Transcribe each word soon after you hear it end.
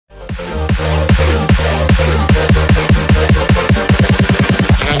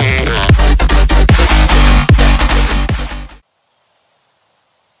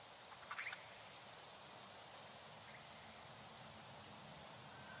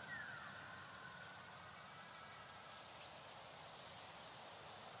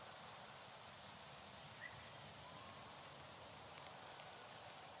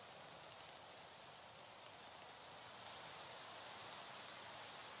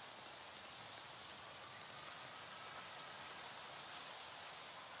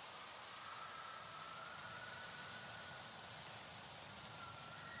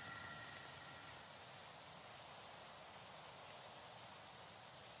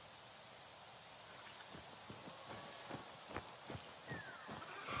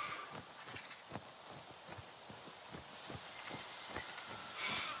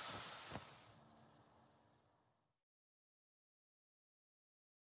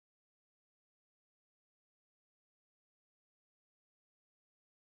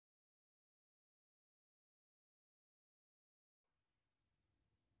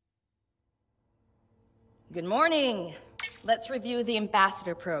Good morning. Let's review the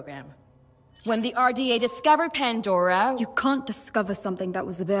Ambassador program. When the RDA discovered Pandora... You can't discover something that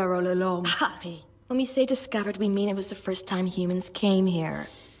was there all along. Harvey, when we say discovered, we mean it was the first time humans came here.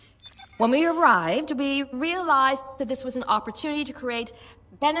 When we arrived, we realized that this was an opportunity to create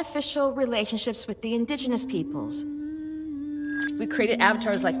beneficial relationships with the indigenous peoples. We created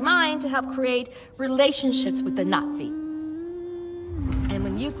avatars like mine to help create relationships with the Na'vi. And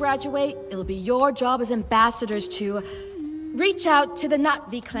when you graduate, it'll be your job as ambassadors to reach out to the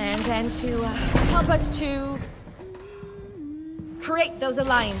Na'vi clans and to help us to create those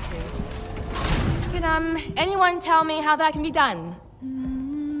alliances. Can anyone tell me how that can be done?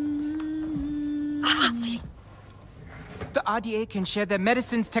 The RDA can share their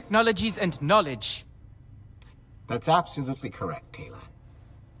medicines, technologies, and knowledge. That's absolutely correct, Talon.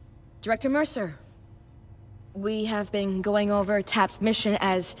 Director Mercer, we have been going over TAP's mission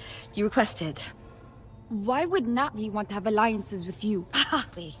as you requested. Why would Na'vi want to have alliances with you?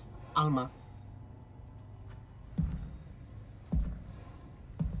 Harvey. Alma.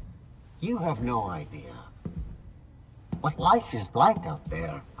 You have no idea what life is like out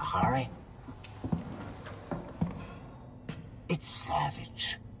there, Ahari. It's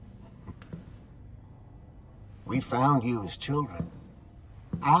savage. We found you as children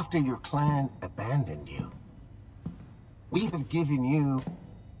after your clan abandoned you. We have given you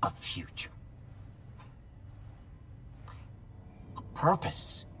a future. A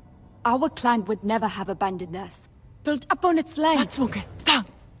purpose. Our clan would never have abandoned us. Built up on its land. That's okay. Stop!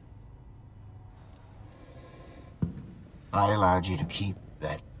 I allowed you to keep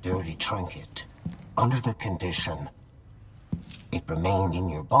that dirty trinket under the condition it remained in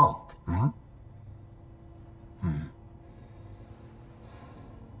your bunk,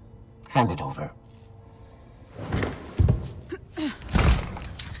 Hand it over.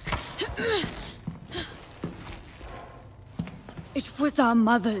 It was our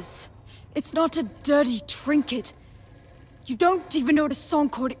mother's. It's not a dirty trinket. You don't even know what a song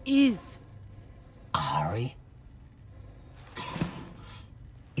chord is. Ahari?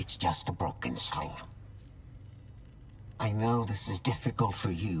 It's just a broken string. I know this is difficult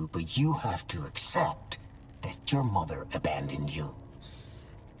for you, but you have to accept that your mother abandoned you.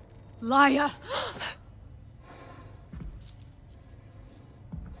 Liar!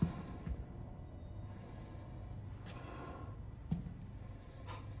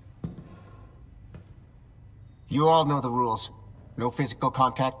 You all know the rules. No physical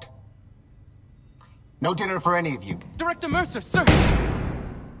contact. No dinner for any of you. Director Mercer, sir!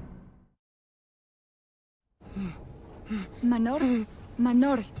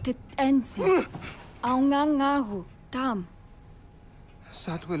 Manor titensi. Aungangahu tam.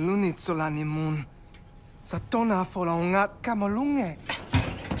 Satwelunit solanimun. Satona folaunga kamalunge.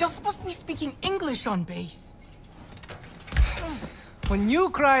 You're supposed to be speaking English on base. When you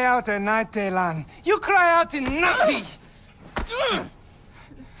cry out at night, Telan, you cry out in Na'vi!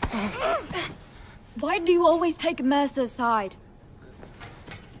 Why do you always take Mercer's side?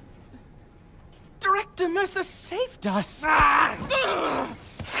 Director Mercer saved us!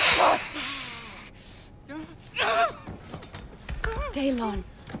 Talon,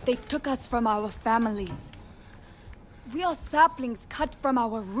 they took us from our families. We are saplings cut from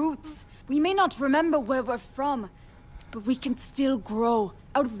our roots. We may not remember where we're from, but we can still grow,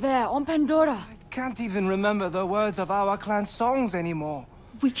 out there, on Pandora. I can't even remember the words of our clan songs anymore.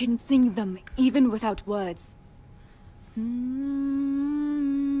 We can sing them, even without words. We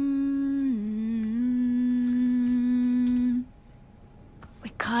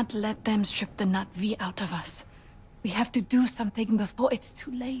can't let them strip the Na'vi out of us. We have to do something before it's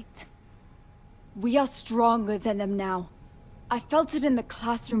too late. We are stronger than them now. I felt it in the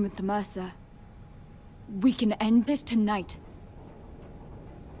classroom with the Mercer. We can end this tonight.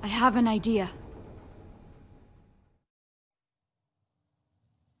 I have an idea.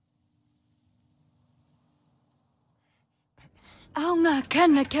 Aunga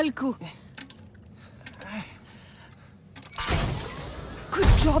kana kelku. Good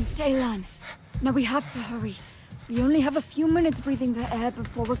job, Talon. Now we have to hurry. We only have a few minutes breathing the air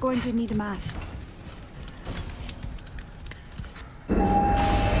before we're going to need masks.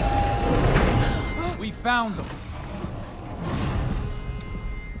 We found them.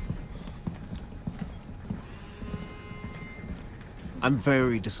 I'm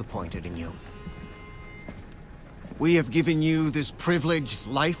very disappointed in you. We have given you this privileged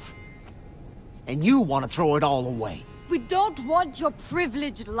life, and you want to throw it all away. We don't want your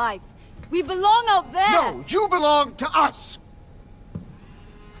privileged life. We belong out there! No, you belong to us!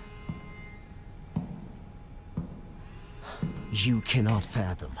 You cannot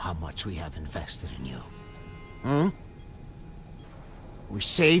fathom how much we have invested in you. We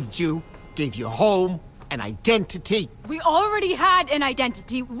saved you, gave you a home, an identity. We already had an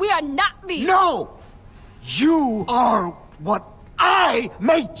identity. We are not me. No! You are what I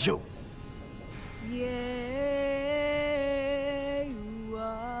made you! Yeah, you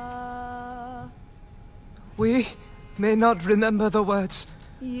are. We may not remember the words,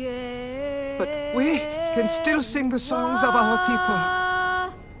 Yeah. but we can still sing the songs of our people.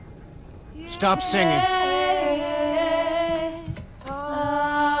 Stop singing.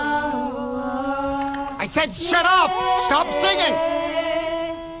 I said shut up! Stop singing!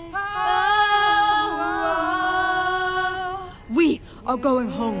 We are going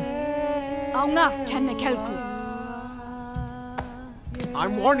home. Aunga kenne kelku.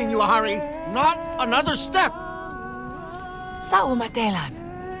 I'm warning you, Harry. Not another step! Sao matelan.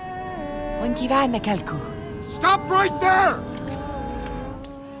 Wan kivan na kalku. Stop right there!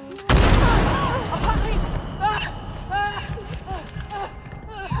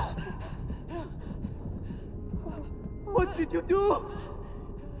 What did you do?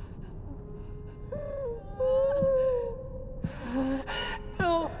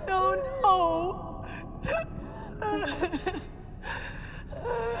 No, no, no! No!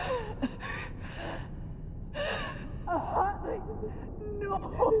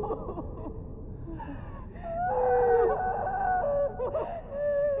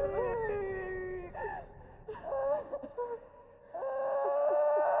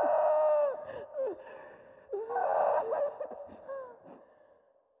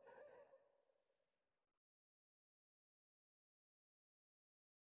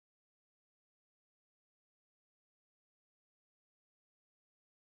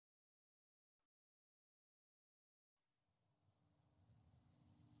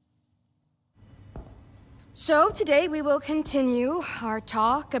 So today we will continue our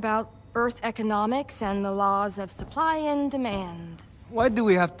talk about Earth economics and the laws of supply and demand. Why do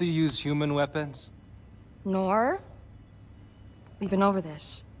we have to use human weapons? Nor, we've been over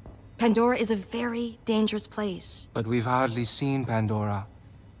this. Pandora is a very dangerous place. But we've hardly seen Pandora.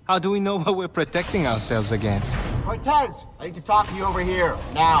 How do we know what we're protecting ourselves against? Cortez, I need to talk to you over here,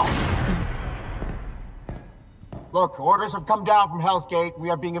 now. Look, orders have come down from Hell's Gate. We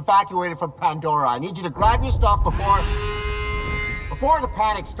are being evacuated from Pandora. I need you to grab your stuff before the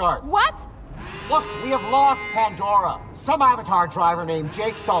panic starts. What? Look, we have lost Pandora. Some Avatar driver named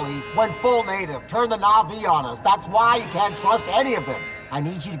Jake Sully went full native, turned the Na'vi on us. That's why you can't trust any of them. I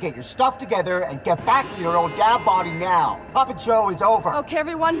need you to get your stuff together and get back in your own damn body now. Puppet show is over. Okay,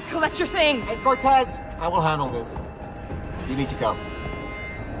 everyone, collect your things. Hey, Cortez, I will handle this. You need to go.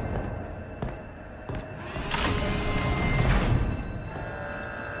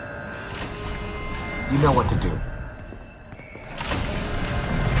 You know what to do.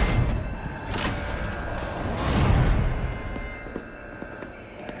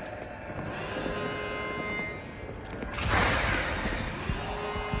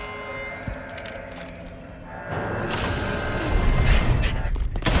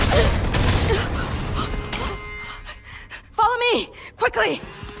 Follow me! Quickly!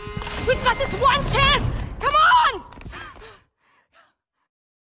 We've got this one chance! Come on!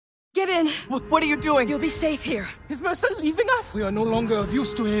 Get in. What are you doing? You'll be safe here. Is Mercer leaving us? We are no longer of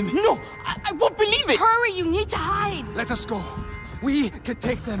use to him. No, I won't believe it! Hurry, you need to hide! Let us go. We can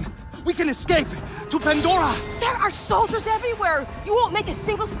take them. We can escape to Pandora. There are soldiers everywhere! You won't make a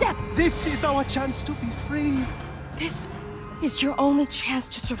single step! This is our chance to be free. This is your only chance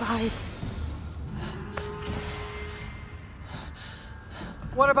to survive.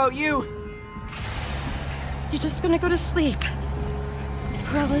 What about you? You're just gonna go to sleep.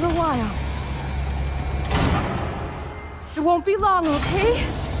 For a little while. It won't be long, okay?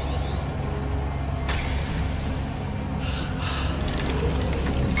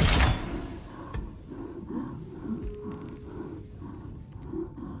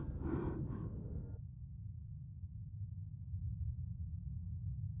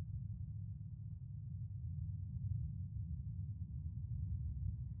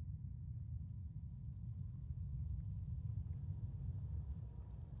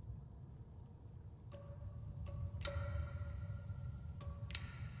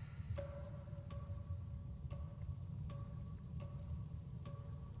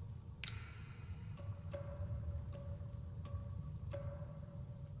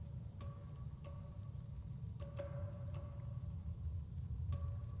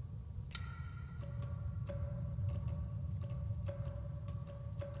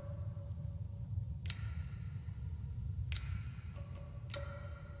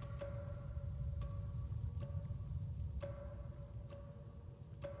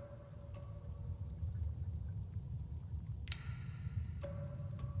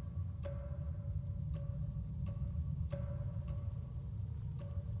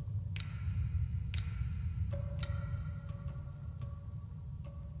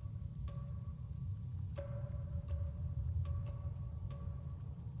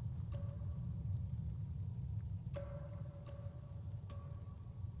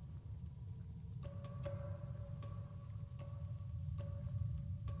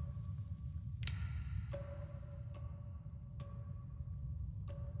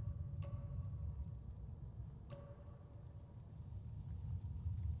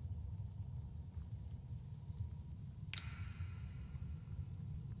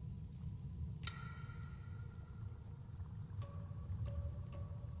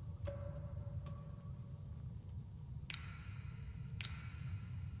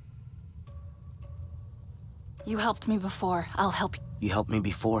 You helped me before. I'll help you. You helped me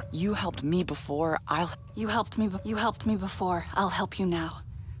before. You helped me before. You helped me before. I'll help you now.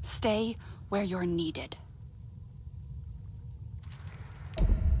 Stay where you're needed.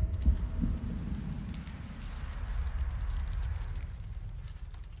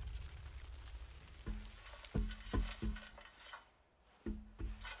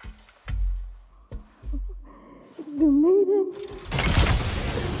 You made it.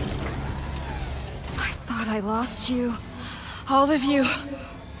 I thought I lost you. All of you.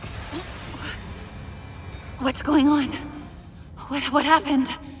 What's going on? What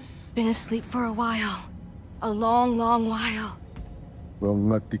happened? Been asleep for a while. A long, long while.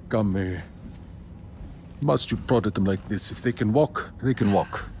 Must you prod at them like this? If they can walk, they can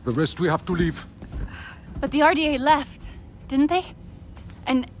walk. The rest we have to leave. But the RDA left, didn't they?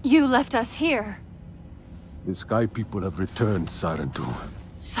 And you left us here. The Sky People have returned, Sarentu.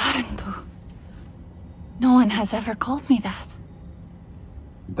 Sarentu? No one has ever called me that.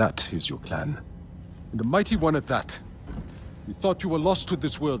 That is your clan. And a mighty one at that. You thought you were lost to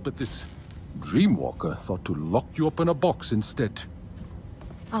this world, but this Dreamwalker thought to lock you up in a box instead.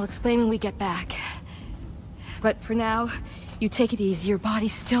 I'll explain when we get back. But for now, you take it easy. Your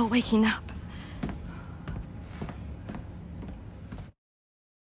body's still waking up.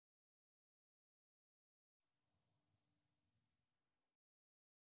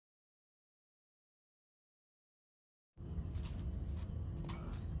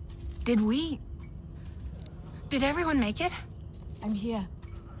 Did everyone make it? I'm here.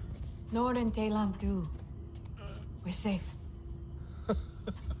 Nord and Taelan too. We're safe.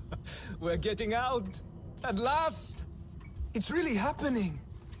 We're getting out! At last! It's really happening!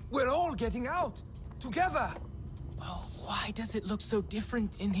 We're all getting out! Together! Oh, why does it look so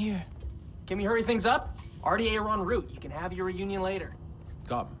different in here? Can we hurry things up? RDA are en route. You can have your reunion later.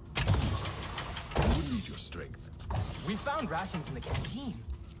 Come. You need your strength. We found rations in the canteen.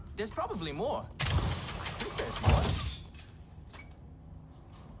 There's probably more. I think there's more.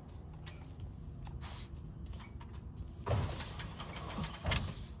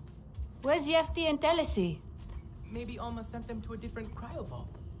 Where's Yefti and Telesi? Maybe Alma sent them to a different cryo vault.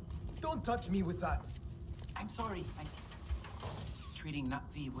 Don't touch me with that. I'm sorry. Treating Nat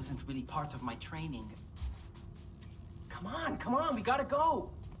V wasn't really part of my training. Come on, we gotta go.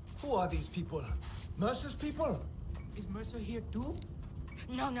 Who are these people? Mercer's people? Is Mercer here too?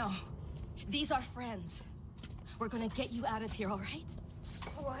 No. These are friends. We're gonna get you out of here, all right?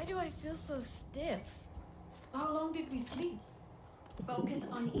 Why do I feel so stiff? How long did we sleep? Focus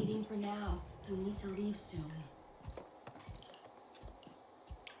on eating for now. We need to leave soon.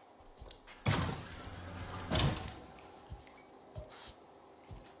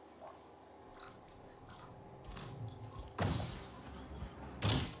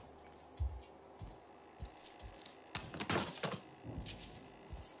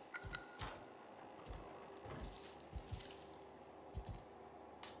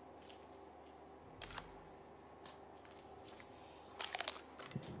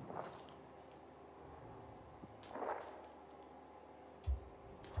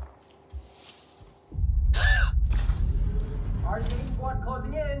 RDA squad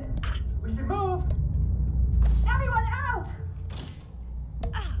closing in. We should move. Everyone out!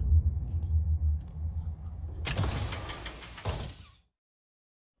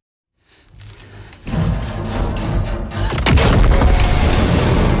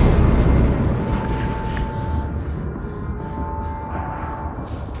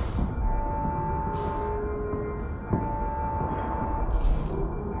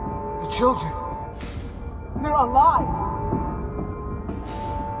 The children. They're alive.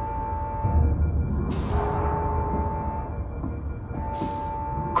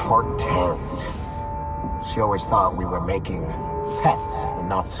 Cortez. She always thought we were making pets and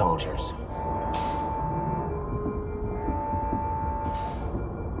not soldiers.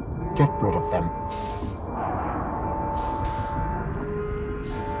 Get rid of them.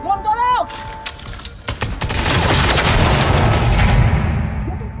 One got out!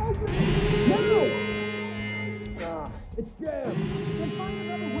 It's jammed. Then find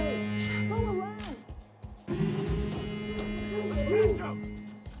another way. Go around.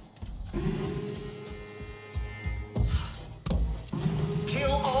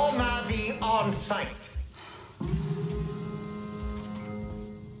 Kill all Navi on sight.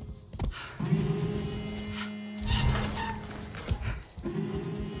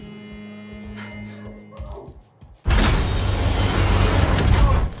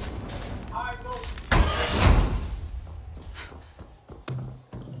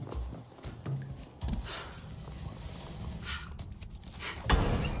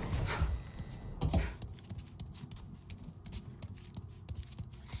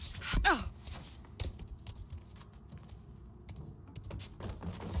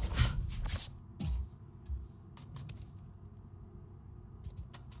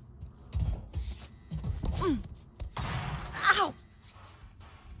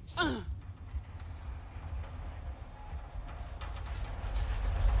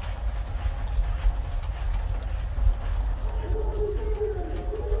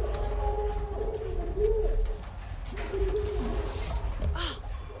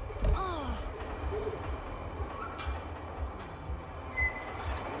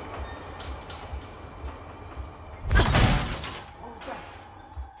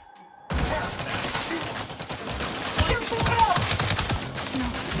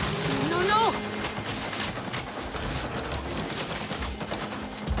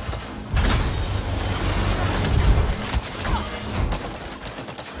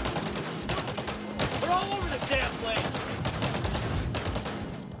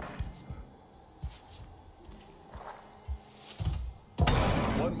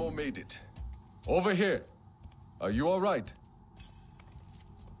 one more made it. Over here. Are you all right?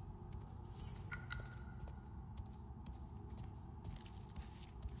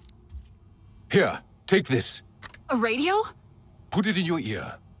 Here, take this. A radio? Put it in your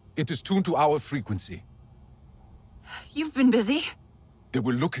ear. It is tuned to our frequency. You've been busy. They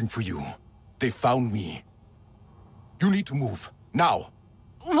were looking for you. They found me. You need to move. Now.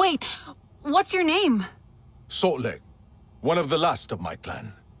 Wait, what's your name? Saltleg. One of the last of my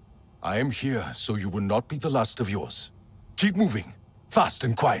clan. I am here so you will not be the last of yours. Keep moving. Fast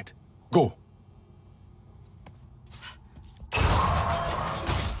and quiet. Go.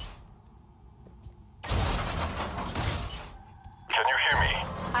 Can you hear me?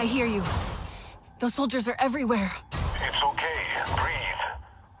 I hear you. Those soldiers are everywhere. It's okay. Breathe.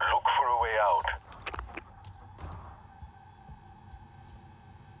 Look for a way out.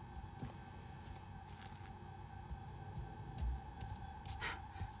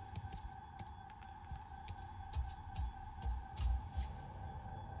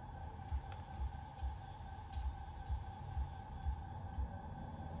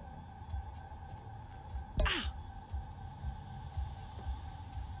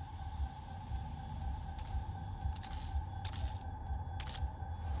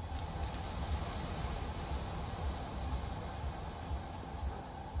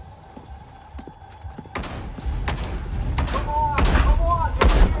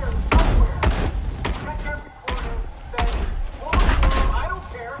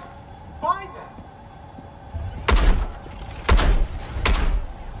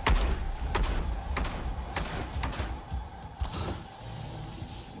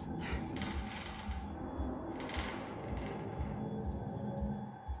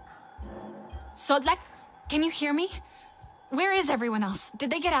 Sodlek, can you hear me? Where is everyone else? Did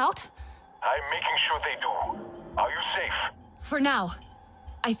they get out? I'm making sure they do. Are you safe? For now,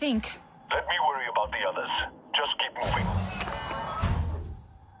 I think. Let me worry about the others. Just keep moving.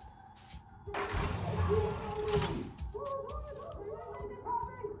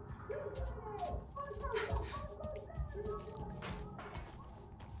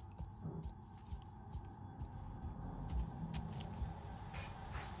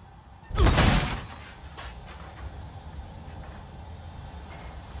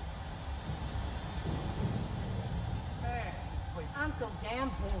 I'm so damn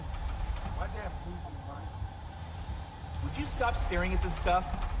bored. Why'd they have food in mind? Would you stop staring at this stuff?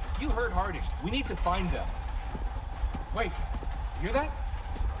 You heard Harding. We need to find them. Wait, you hear that?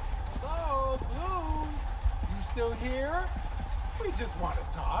 Hello, Blue? You still here? We just want to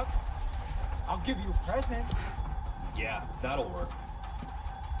talk. I'll give you a present. Yeah, that'll work.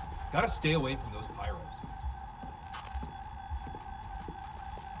 Gotta stay away from those pyros.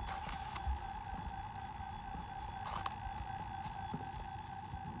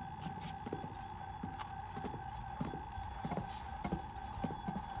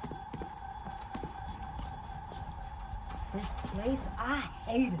 This place, I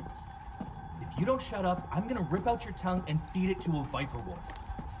hate it. If you don't shut up, I'm gonna rip out your tongue and feed it to a viper wolf.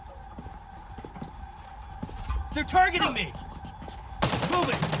 They're targeting me! Move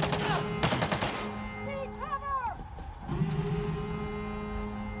it! Need cover!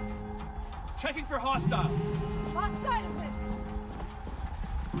 Checking for hostiles. Lost sight of it.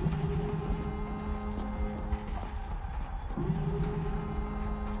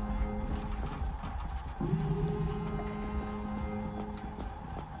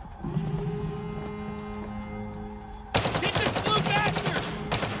 Hit this blue bastard!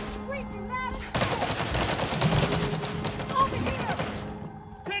 Sweet, you mad as shit! Over here!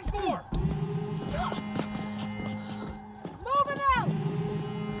 10-4! Moving out!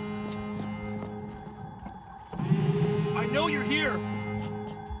 I know you're here!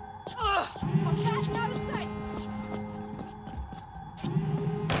 I'm back out of sight!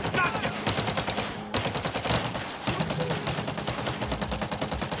 Gotcha!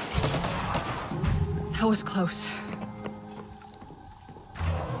 That was close.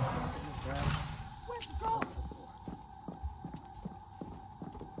 Where's the goal?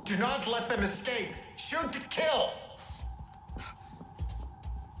 Do not let them escape. Shoot to kill.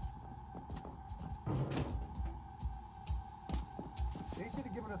 They should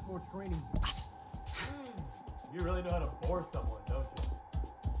have given us more training. You really know how to bore someone, don't you?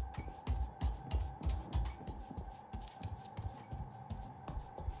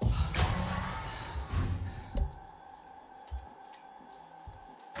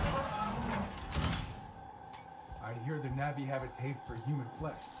 I hear the Na'vi have a taste for human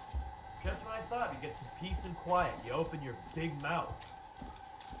flesh. Just what I thought. You get some peace and quiet. You open your big mouth.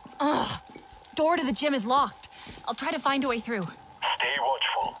 Ugh. Door to the gym is locked. I'll try to find a way through. Stay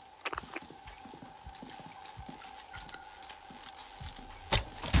watchful.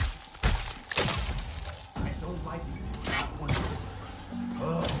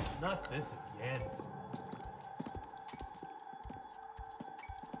 this again.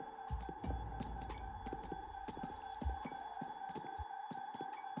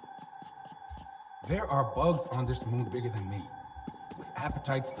 There are bugs on this moon bigger than me, with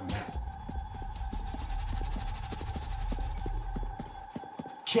appetites to match.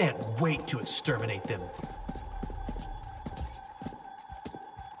 Can't wait to exterminate them.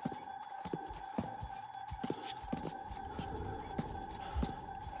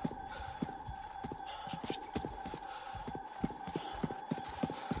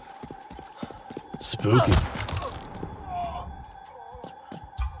 Spooky.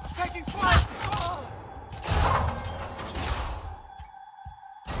 Taking fire!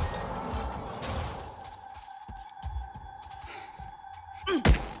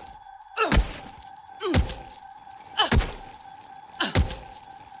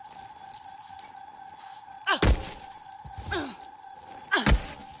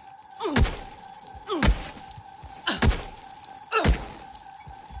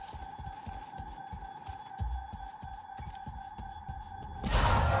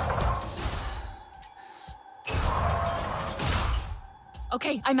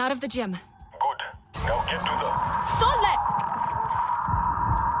 Okay, I'm out of the gym. Good. Now get to the... Solid!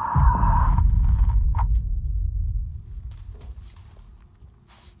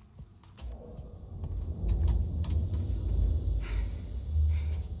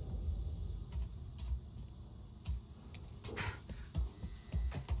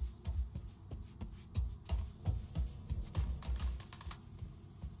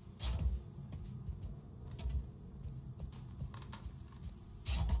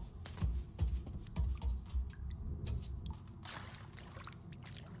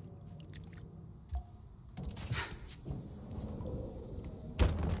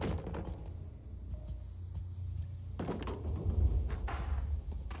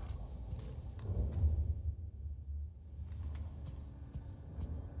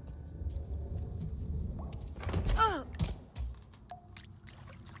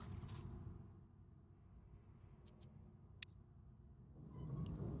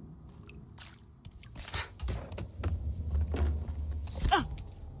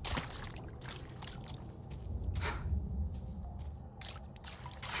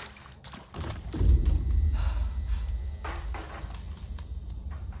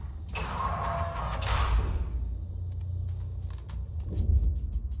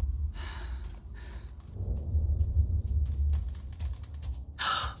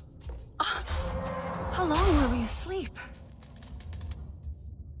 How long were we asleep?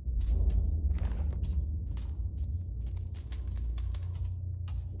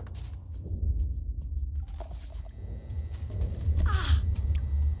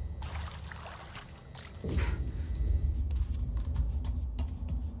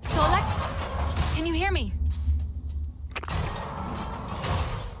 Solek? Can you hear me?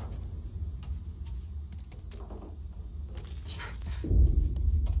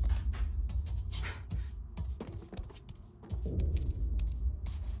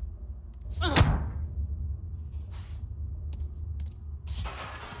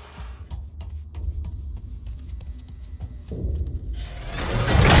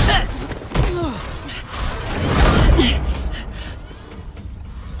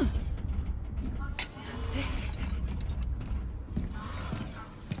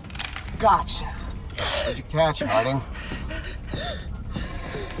 Gotcha. Where'd you catch it, Harding?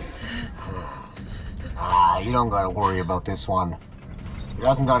 You don't gotta worry about this one. It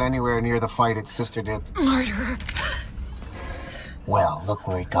hasn't got anywhere near the fight its sister did. Murderer. Well, look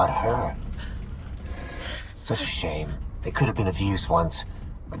where it got her. Such a shame. They could have been of use once.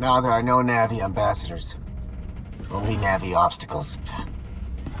 But now there are no Na'vi ambassadors. Only Na'vi obstacles.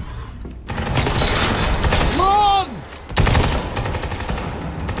 Run!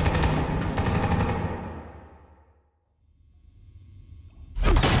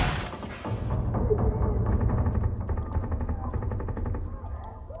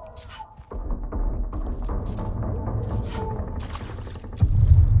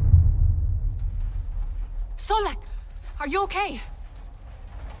 Solek, are you okay?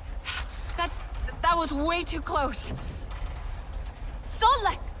 That was way too close.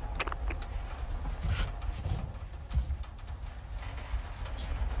 Solek!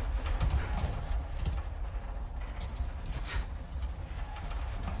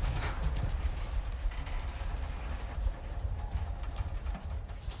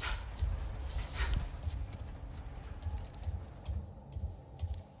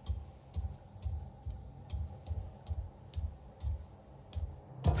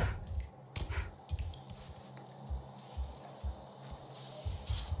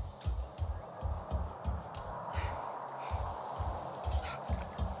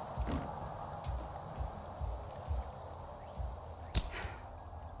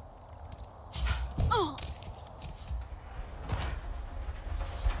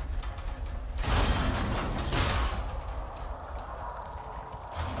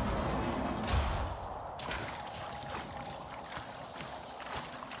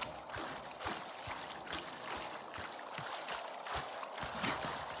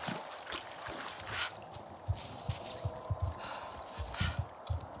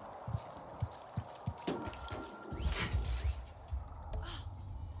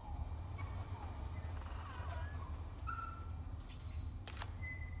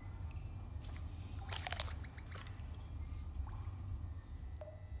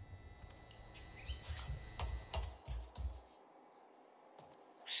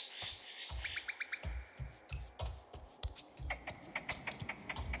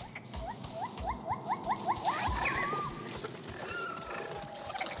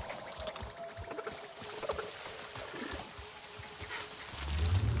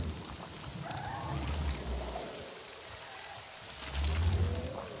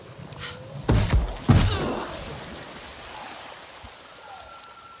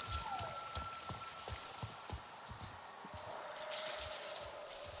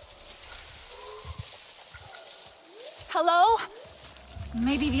 Hello?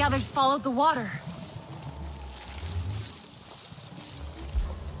 Maybe the others followed the water.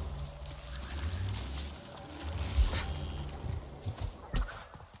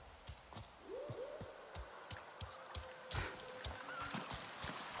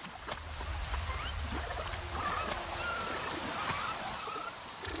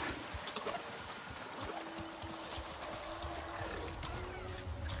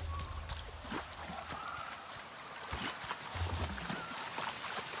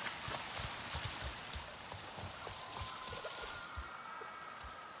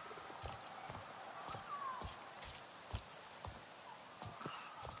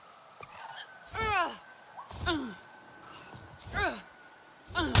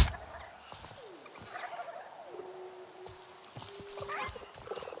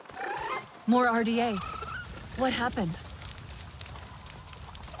 More RDA. What happened?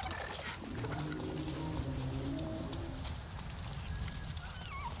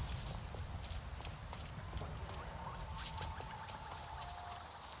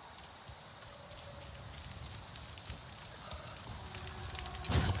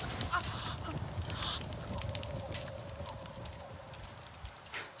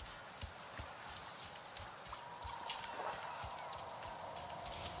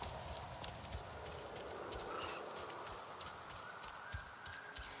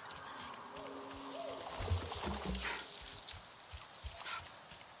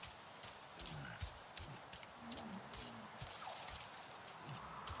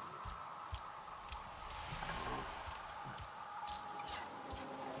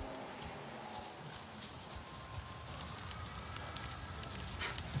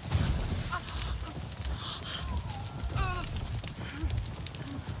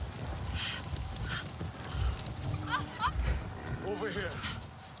 Over here.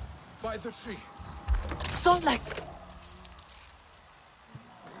 By the tree. Sollex!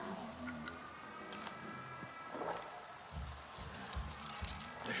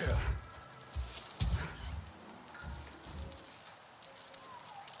 Here.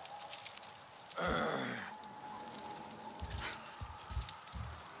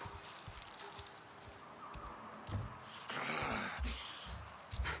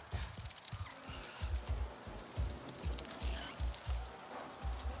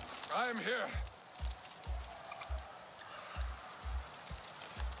 I'm here.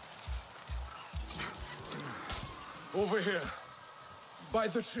 Over here. By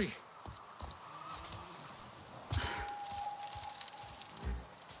the tree.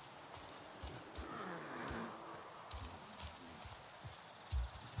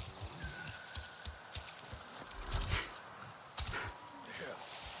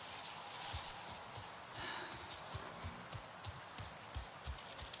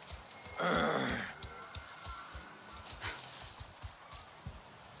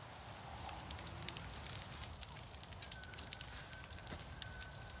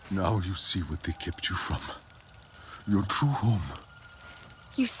 Now you see what they kept you from. Your true home.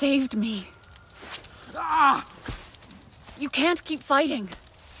 You saved me. Ah! You can't keep fighting.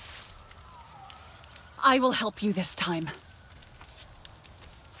 I will help you this time.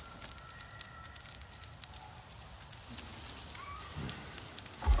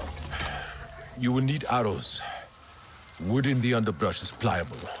 You will need arrows. Wood in the underbrush is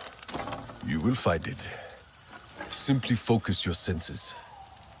pliable. You will find it. Simply focus your senses.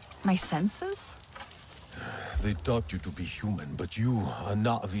 My senses? They taught you to be human, but you are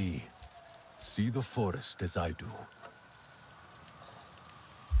not we. See the forest as I do.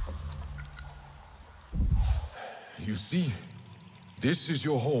 You see, this is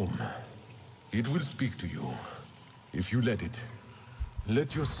your home. It will speak to you, if you let it.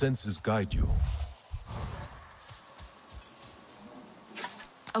 Let your senses guide you.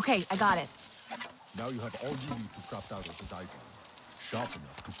 Okay, I got it. Now you have all you need to craft arrows as I do. Sharp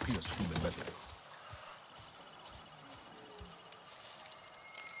enough to pierce human metal.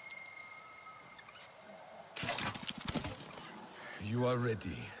 You are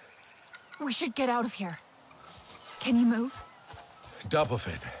ready. We should get out of here. Can you move?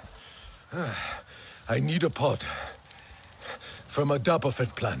 Dabofed. I need a pot. From a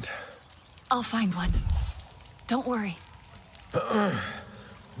Dabofed plant. I'll find one. Don't worry.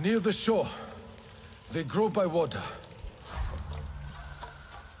 Near the shore. They grow by water.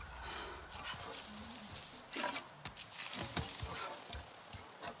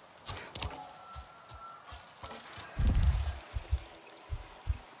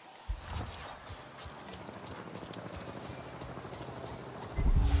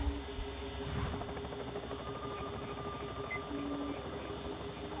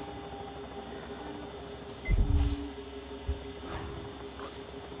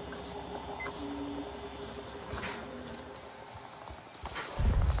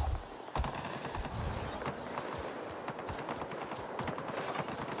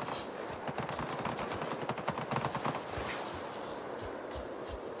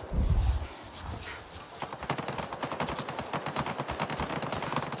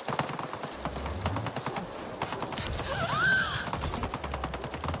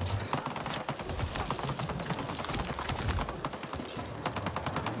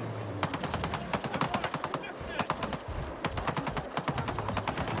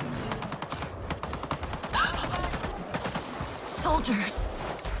 soldiers.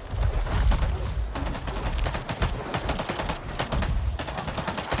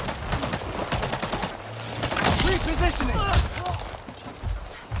 Repositioning!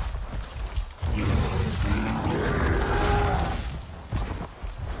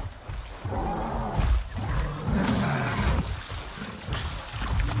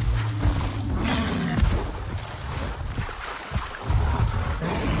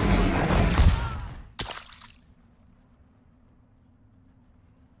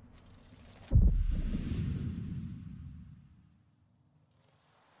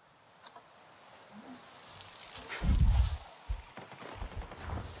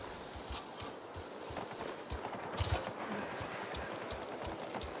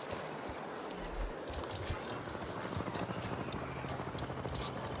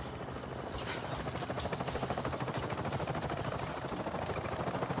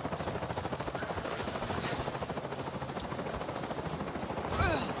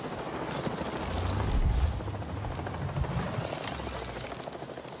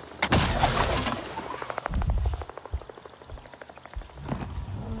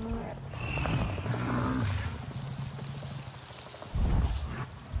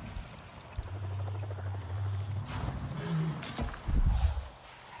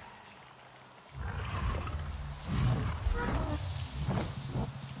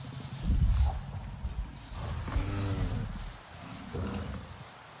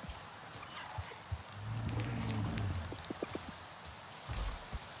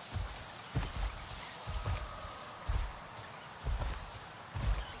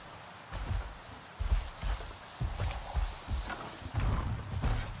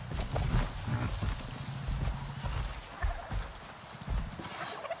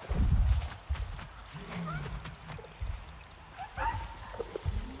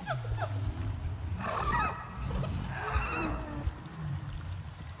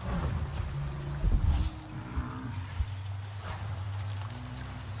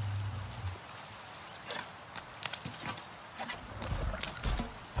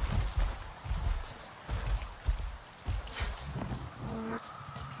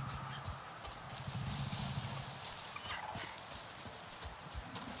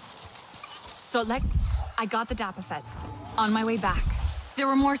 So, I got the Dapafet. On my way back, there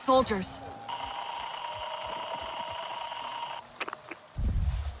were more soldiers.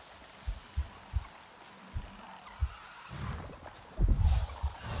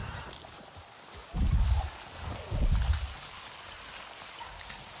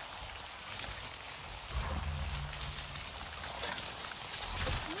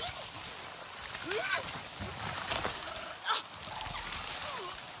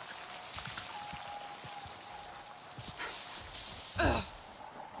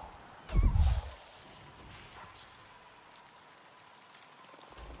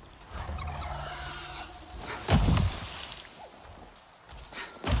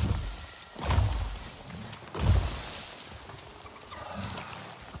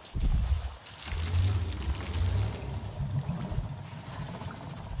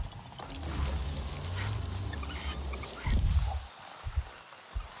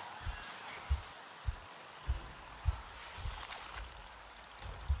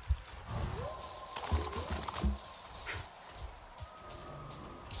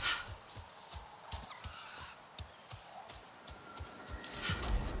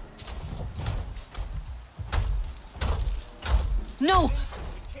 No!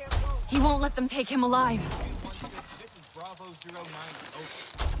 He won't let them take him alive. This is Bravo 09 over.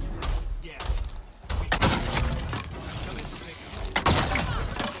 Yeah.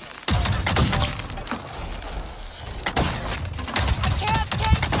 I can't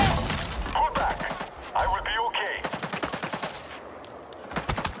take this! Pull back. I will be okay.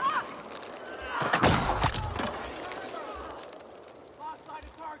 Lost sight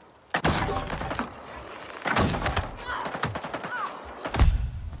of target.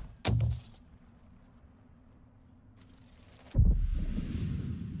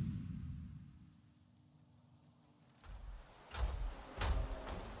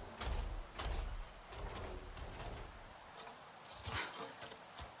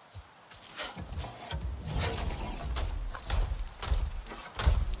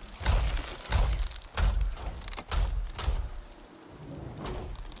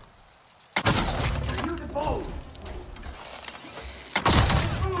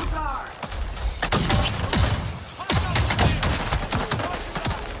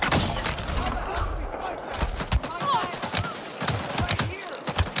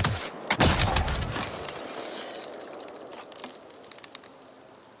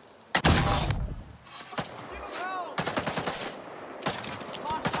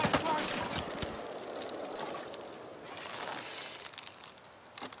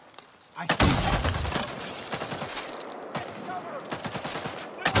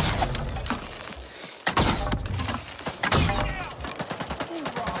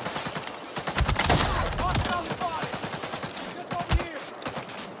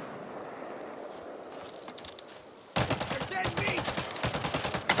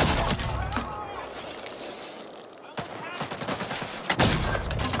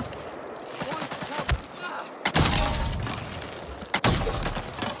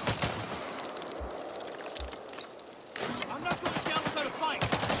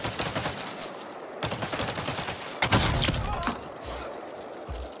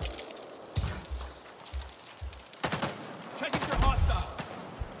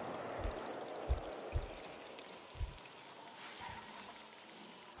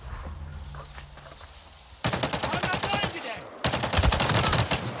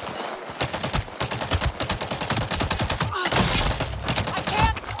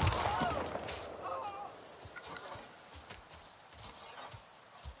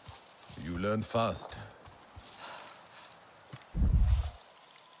 learn fast.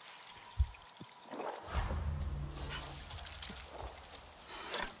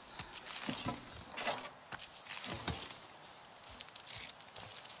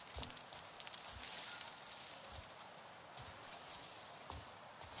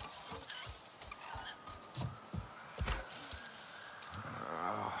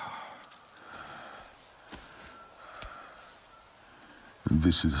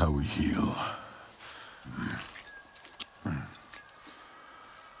 This is how we heal.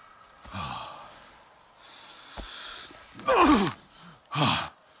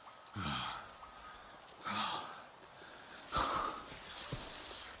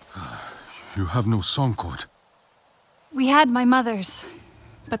 You have no song cord. We had my mother's,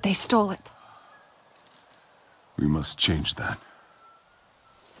 but they stole it. We must change that.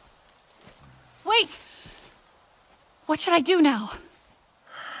 Wait! What should I do now?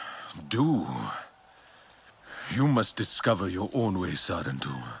 Do? You must discover your own way,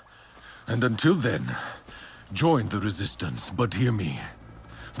 Sarentu. And until then, join the Resistance. But hear me.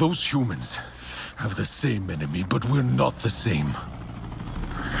 Those humans have the same enemy, but we're not the same.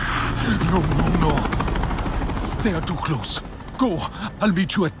 No, no, no. They are too close. Go. I'll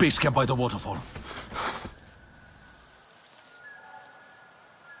meet you at base camp by the waterfall.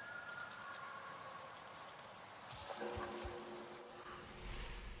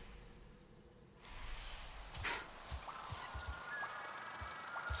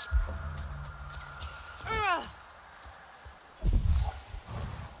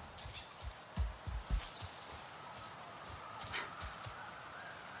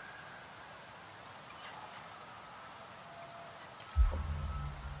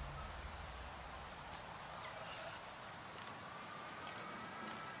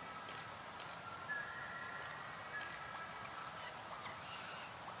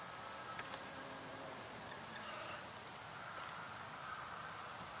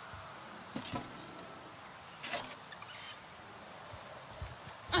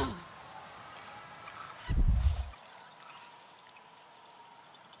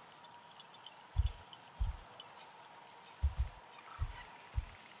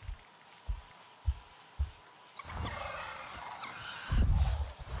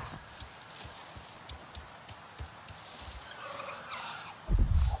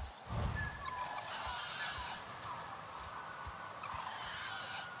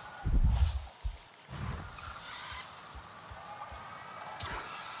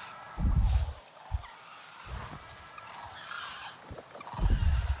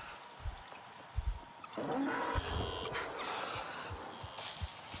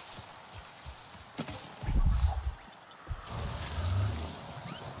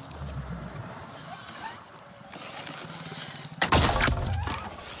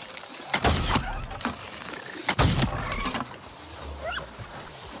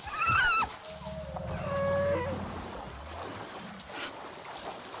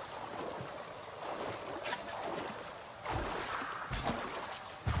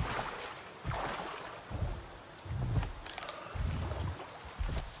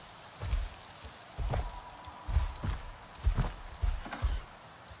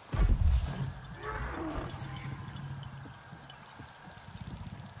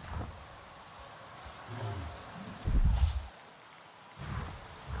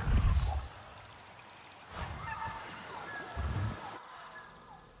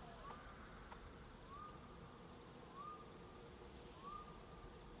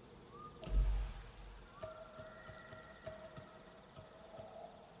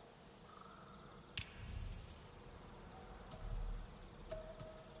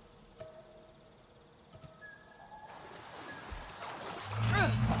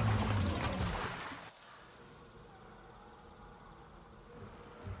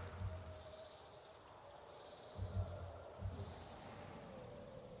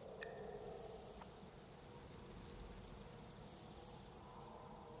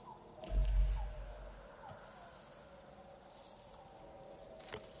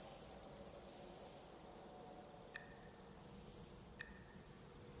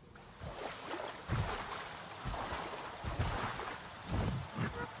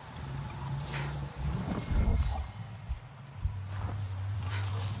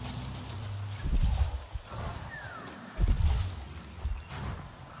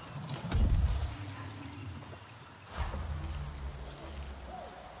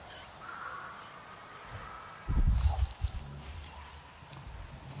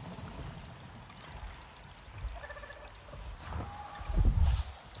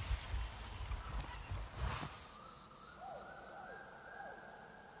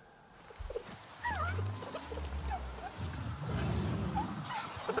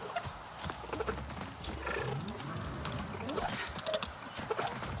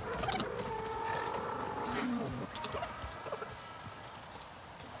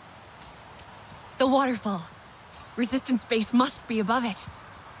 The waterfall. Resistance base must be above it.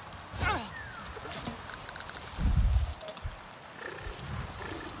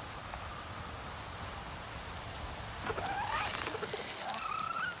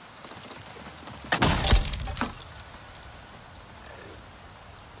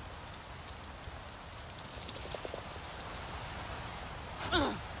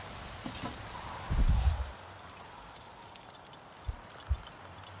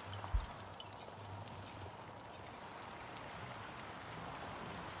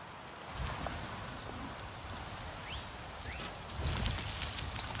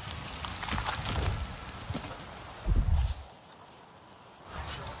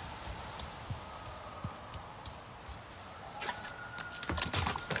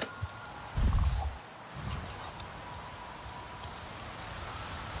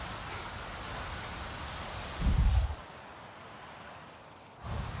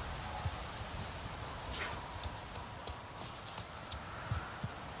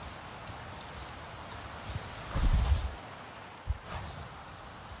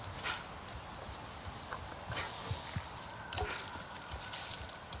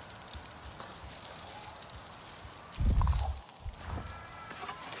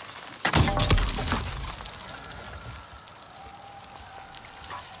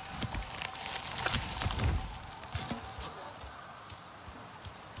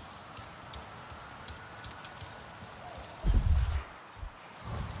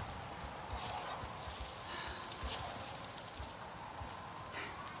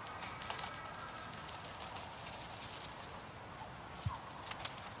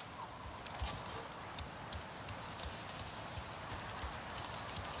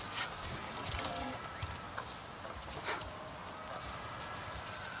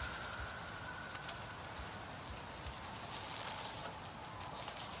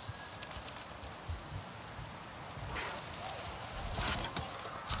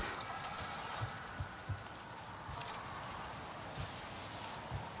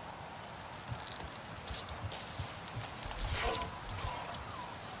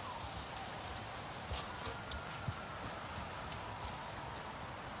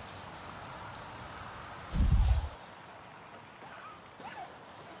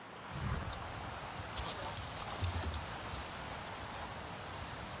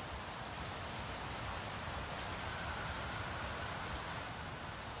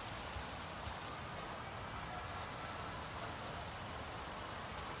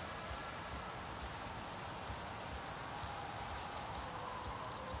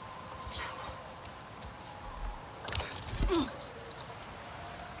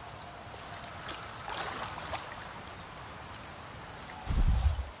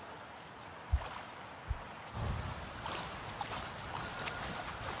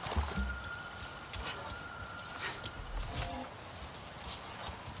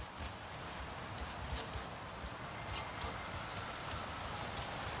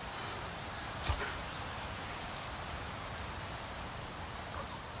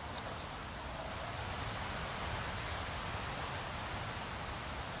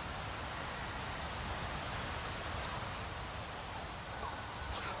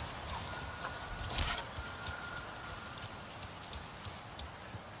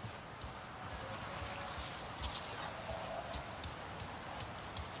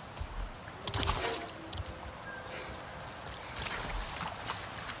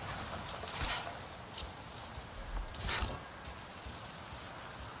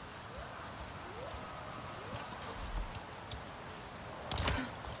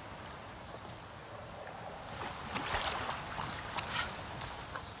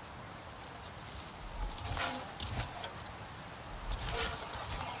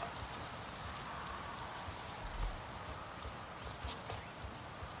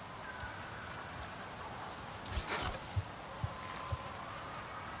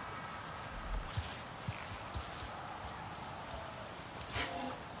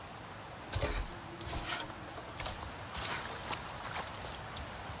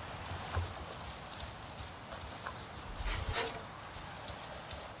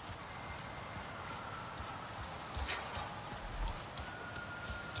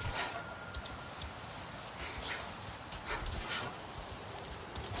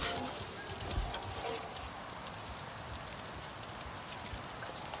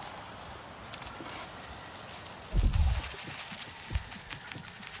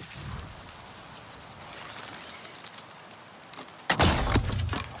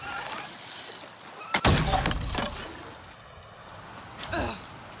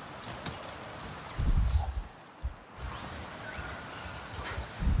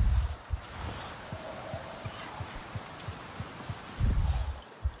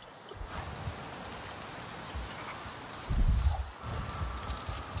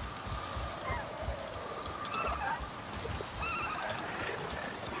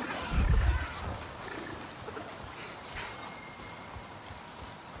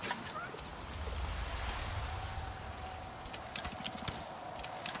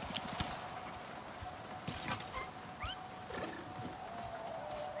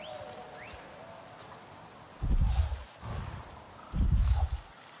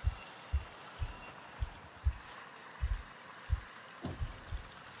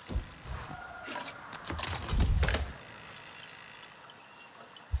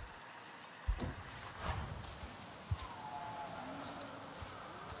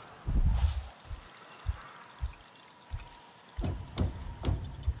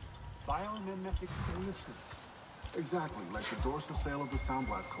 mimetic creations. Exactly, like the dorsal sail of the Sound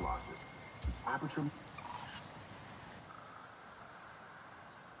Blast Colossus. Its aperture...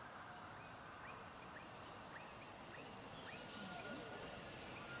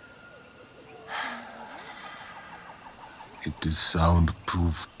 It is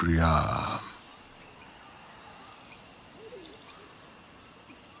soundproof, Bria.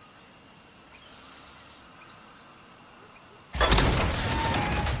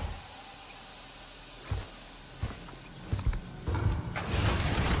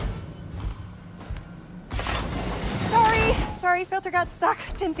 Sorry, filter got stuck.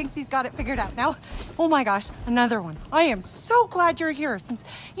 Jin thinks he's got it figured out now. Oh my gosh, another one. I am so glad you're here since,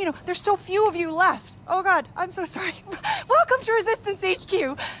 you know, there's so few of you left. Oh god, I'm so sorry. Welcome to Resistance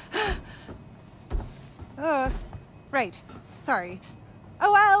HQ. Right. Sorry.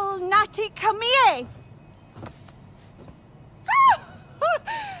 Oh well, Nati Kamie.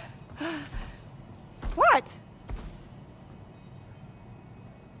 What?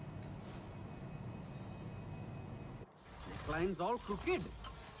 Line's all crooked.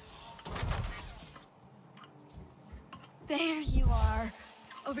 There you are.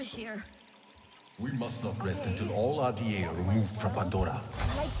 Over here. We must not rest until all RDA are removed from Pandora.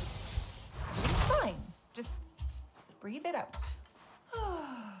 It's fine. Just breathe it out.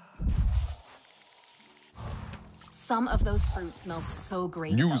 Some of those fruit smells so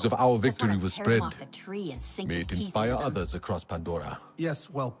great. News of our victory was spread. Off the tree and sink May your it teeth inspire into them. others across Pandora. Yes,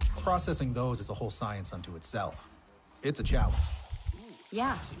 well, processing those is a whole science unto itself. It's a challenge.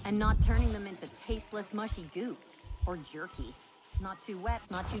 Yeah, and not turning them into tasteless, mushy goop. Or jerky. Not too wet,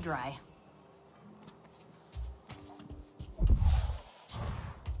 not too dry.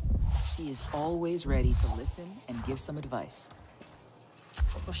 She is always ready to listen and give some advice.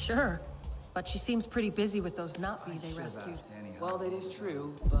 Well, sure. But she seems pretty busy with those Navi they rescued. Well, that is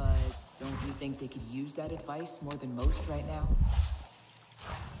true, but don't you think they could use that advice more than most right now?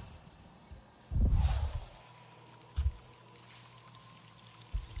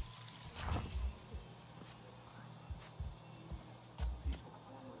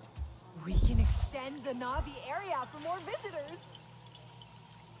 We can extend the Navi area for more visitors.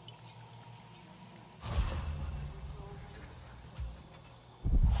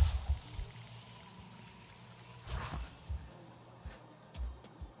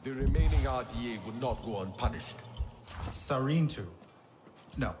 The remaining RDA would not go unpunished. Sarintu.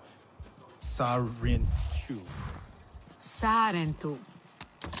 No. Sarintu. Sarentu.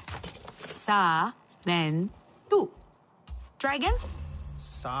 Sarentu. Try again?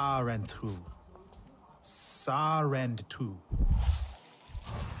 Sarentu. Sarentu.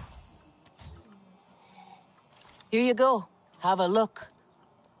 Here you go. Have a look.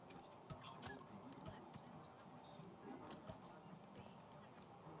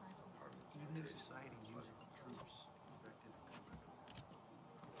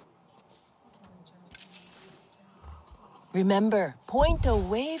 Remember, point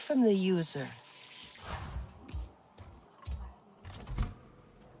away from the user.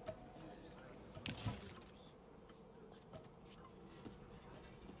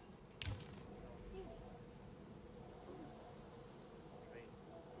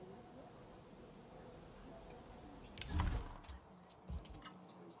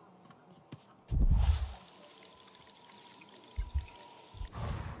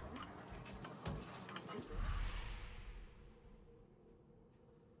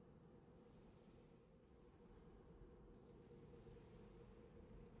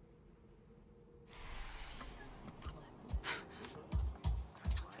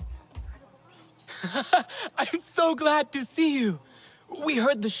 I'm so glad to see you. We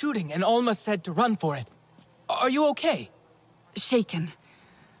heard the shooting and Alma said to run for it. Are you okay? Shaken.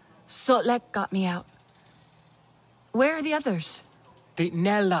 Sotlek got me out. Where are the others?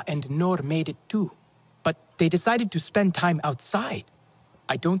 Nella and Nor made it too. But they decided to spend time outside.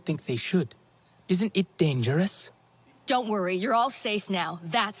 I don't think they should. Isn't it dangerous? Don't worry, you're all safe now.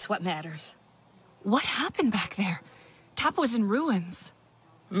 That's what matters. What happened back there? Tap was in ruins.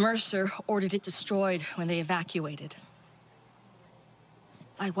 Mercer ordered it destroyed when they evacuated.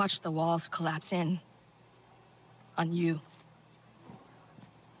 I watched the walls collapse in. On you.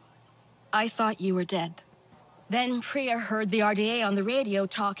 I thought you were dead. Then Priya heard the RDA on the radio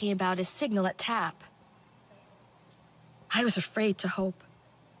talking about a signal at Tap. I was afraid to hope.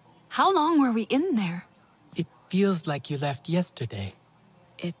 How long were we in there? It feels like you left yesterday.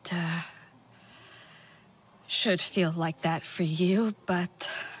 It, should feel like that for you, but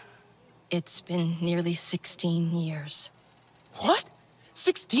it's been nearly 16 years. What?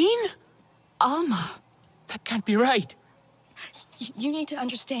 16? Alma. That can't be right. You need to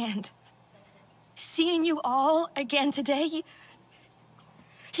understand. seeing you all again today,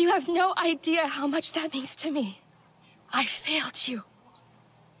 you have no idea how much that means to me. I failed you.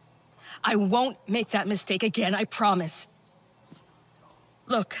 I won't make that mistake again, I promise.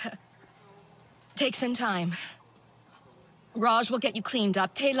 Look, take some time. Raj will get you cleaned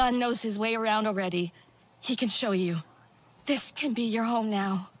up. Talon knows his way around already. He can show you. This can be your home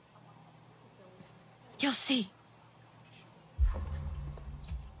now. You'll see.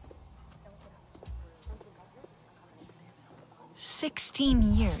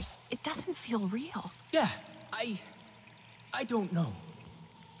 "16 years. It doesn't feel real." Yeah, I don't know.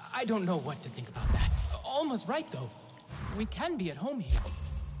 I don't know what to think about that. Almost right, though. We can be at home here.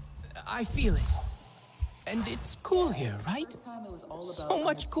 I feel it. And it's cool here, right? First time it was all about So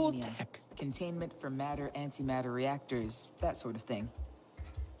much cool unobtainium, tech. Containment for matter-antimatter reactors, that sort of thing.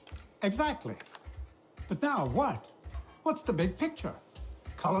 Exactly. But now what? What's the big picture?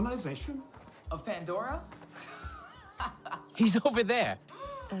 Colonization? Of Pandora? He's over there.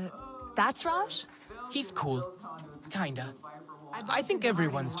 That's Raj? He's cool. Kinda. I think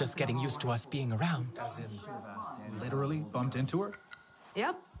everyone's just getting used to us being around. As in, literally bumped into her?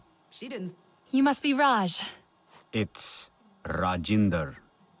 Yep. She didn't. You must be Raj. It's Rajinder.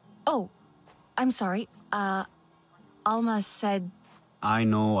 Oh, I'm sorry. Alma said... I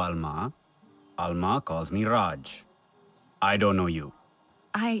know Alma. Alma calls me Raj. I don't know you.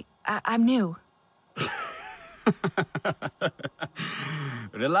 I'm new.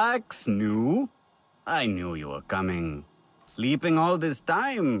 Relax, new. I knew you were coming. Sleeping all this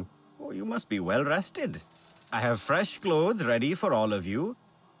time. Oh, you must be well rested. I have fresh clothes ready for all of you.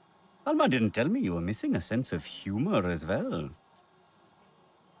 Alma didn't tell me you were missing a sense of humor as well.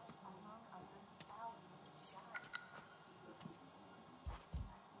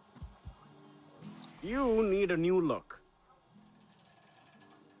 You need a new look.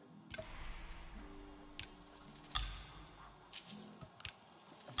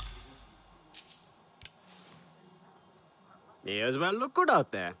 May as well look good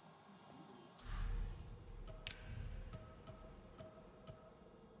out there.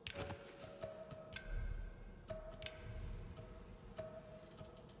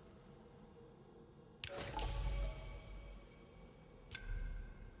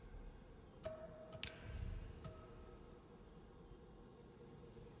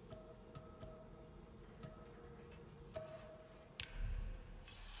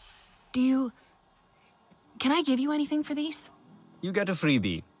 Can I give you anything for these? You get a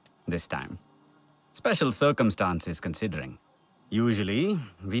freebie this time. Special circumstances considering. Usually,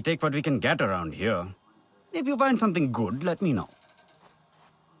 we take what we can get around here. If you find something good, let me know.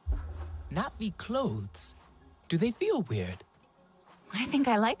 Navi clothes. Do they feel weird? I think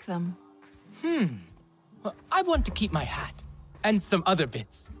I like them. Well, I want to keep my hat. And some other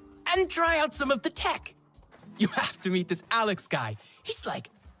bits. And try out some of the tech. You have to meet this Alex guy. He's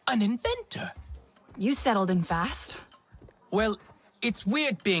like an inventor. You settled in fast. Well, it's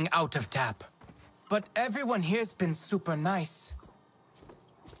weird being out of tap. But everyone here's been super nice.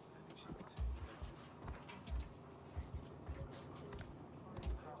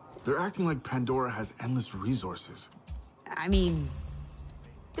 They're acting like Pandora has endless resources. I mean,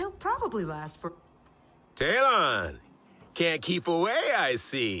 they'll probably last for... Talon! Can't keep away, I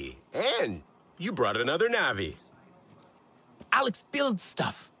see. And you brought another Navi. Alex builds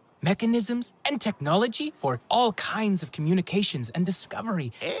stuff. Mechanisms and technology for all kinds of communications and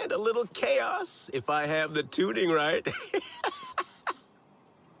discovery. And a little chaos, if I have the tuning right.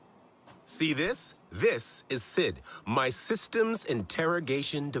 See this? This is SID, my systems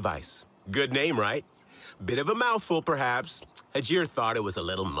interrogation device. Good name, right? Bit of a mouthful, perhaps. Hajir thought it was a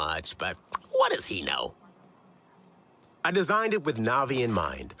little much, but what does he know? I designed it with Navi in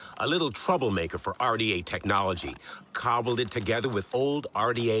mind, a little troublemaker for RDA technology. Cobbled it together with old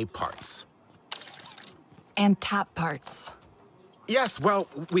RDA parts. And tap parts. Yes, well,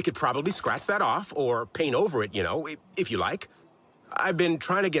 we could probably scratch that off or paint over it, you know, if you like. I've been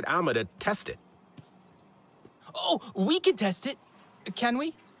trying to get Alma to test it. Oh, we can test it. Can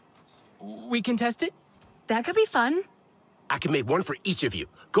we? We can test it? That could be fun. I can make one for each of you.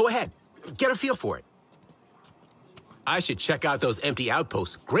 Go ahead, get a feel for it. I should check out those empty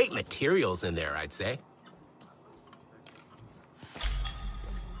outposts. Great materials in there, I'd say.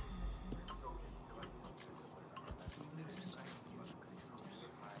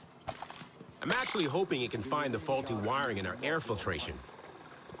 I'm actually hoping it can find the faulty wiring in our air filtration.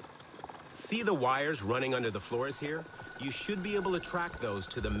 See the wires running under the floors here? You should be able to track those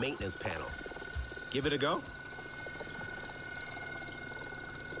to the maintenance panels. Give it a go.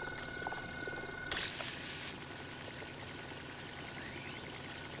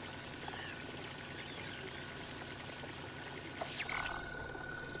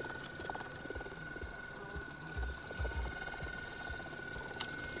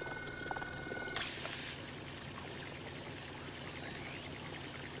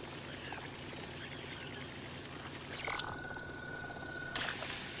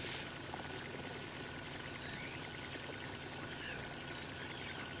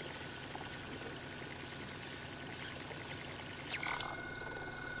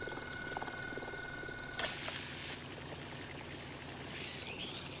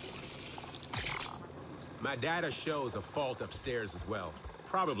 My data shows a fault upstairs as well.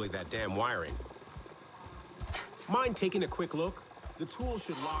 Probably that damn wiring. Mind taking a quick look? The tool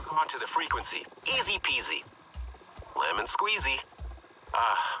should lock onto the frequency. Easy peasy. Lemon squeezy.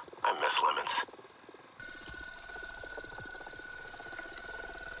 Ah, I miss lemons.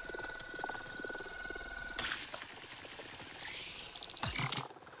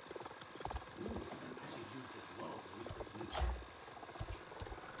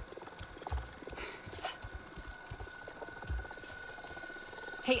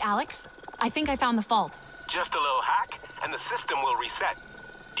 Hey, Alex, I think I found the fault. Just a little hack, and the system will reset.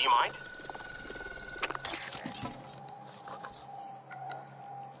 Do you mind?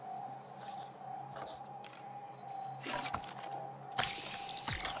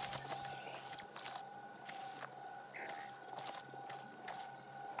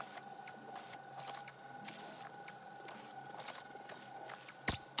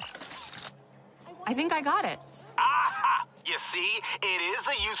 I think I got it. Aha! You see, it is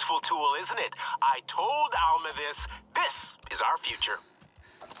a useful tool, isn't it? I told Alma this. This is our future.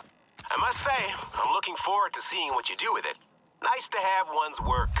 I must say, I'm looking forward to seeing what you do with it. Nice to have one's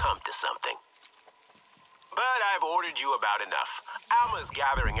work come to something. But I've ordered you about enough. Alma's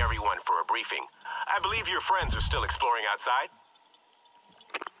gathering everyone for a briefing. I believe your friends are still exploring outside.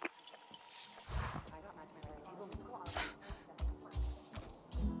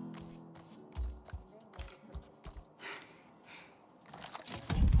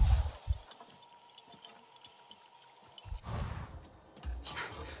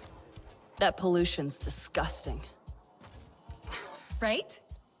 That pollution's disgusting. Right?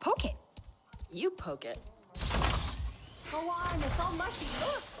 Poke it. You poke it. Go on, it's all mushy.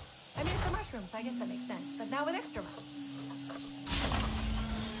 Look! I mean, it's the mushrooms, I guess that makes sense. But now with extra mush.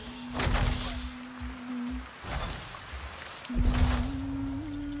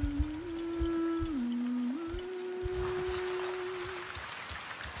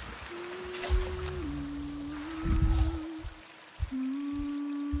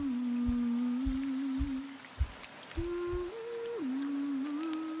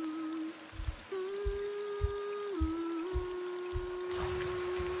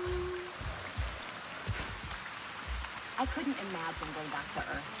 I couldn't imagine going back to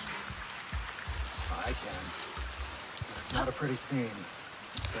Earth. I can. It's not a pretty scene.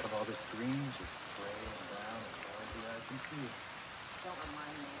 Instead of all this green, just gray and brown as far as the eye can see. Don't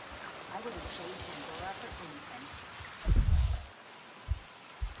remind me. I would have saved Pandora for anything.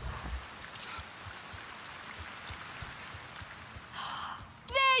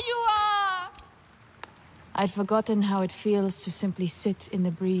 There you are! I'd forgotten how it feels to simply sit in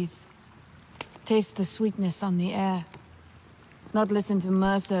the breeze. Taste the sweetness on the air. Not listen to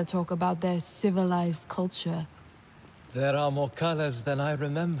Mercer talk about their civilized culture. There are more colors than I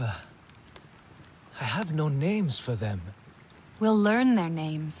remember. I have no names for them. We'll learn their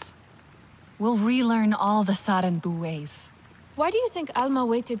names. We'll relearn all the Sarentu ways. Why do you think Alma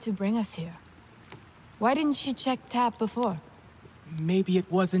waited to bring us here? Why didn't she check TAP before? Maybe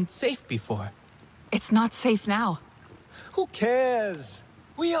it wasn't safe before. It's not safe now. Who cares?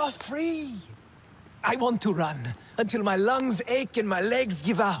 We are free! I want to run until my lungs ache and my legs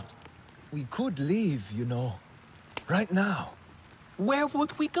give out. We could leave, you know. Right now. Where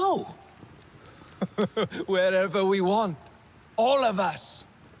would we go? Wherever we want. All of us.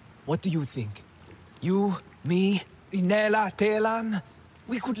 What do you think? You, me, Inela, Telan?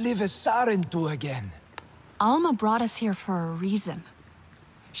 We could live as Sarentu again. Alma brought us here for a reason.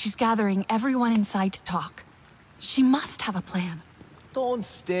 She's gathering everyone inside to talk. She must have a plan. Don't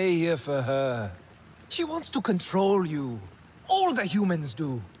stay here for her. She wants to control you. All the humans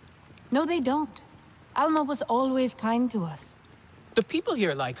do. No, they don't. Alma was always kind to us. The people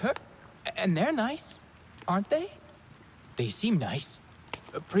here like her. And they're nice, aren't they? They seem nice.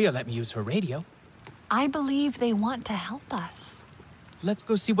 Priya let me use her radio. I believe they want to help us. Let's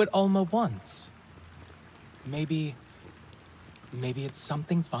go see what Alma wants. Maybe it's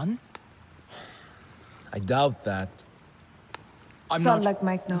something fun? I doubt that. I'm Sound not... like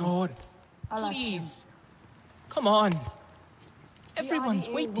Mike now. Lord, please. Come on. Everyone's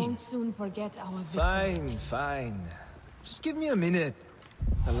The RDA waiting. won't soon forget our victory. Fine, fine. Just give me a minute.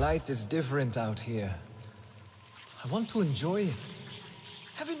 The light is different out here. I want to enjoy it.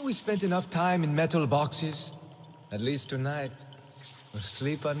 Haven't we spent enough time in metal boxes? At least tonight, we'll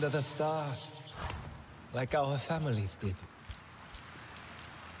sleep under the stars. Like our families did.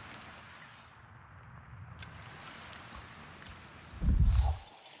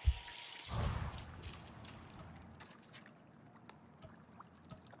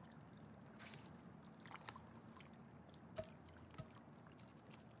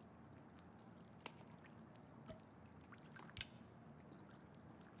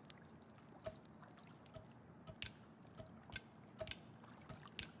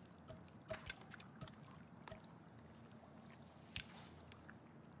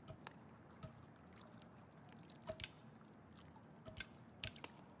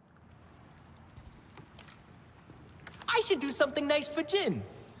 I should do something nice for Jin.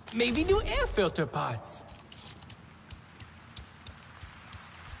 Maybe new air filter parts.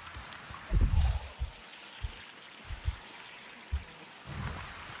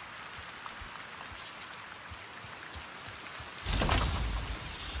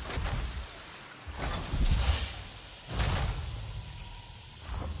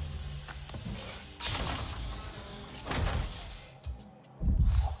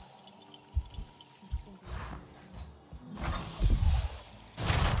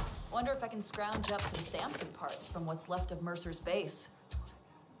 Wonder if I can scrounge up some Samson parts from what's left of Mercer's base.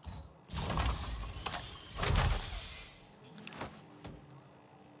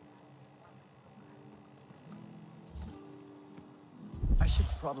 I should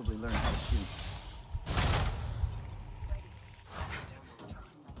probably learn how to shoot.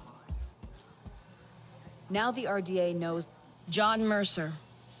 Now the RDA knows John Mercer,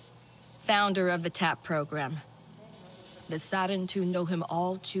 founder of the TAP program. The Sarentu know him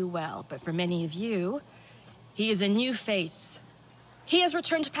all too well, but for many of you, he is a new face. He has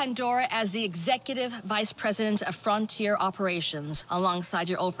returned to Pandora as the Executive Vice President of Frontier Operations, alongside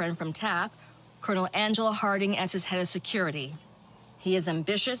your old friend from TAP, Colonel Angela Harding, as his head of security. He is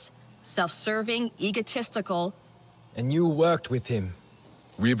ambitious, self-serving, egotistical. And you worked with him.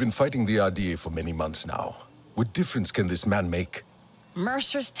 We have been fighting the RDA for many months now. What difference can this man make?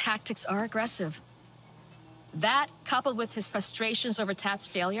 Mercer's tactics are aggressive. That, coupled with his frustrations over TAT's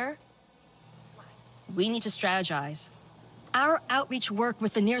failure, we need to strategize. Our outreach work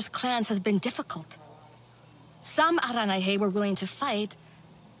with the nearest clans has been difficult. Some Aranahe were willing to fight,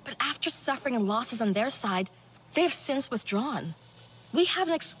 but after suffering losses on their side, they have since withdrawn. We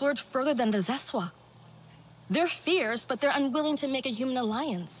haven't explored further than the Zeswa. They're fierce, but they're unwilling to make a human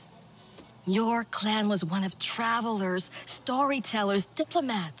alliance. Your clan was one of travelers, storytellers,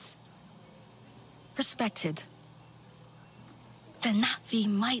 diplomats. Respected. The Na'vi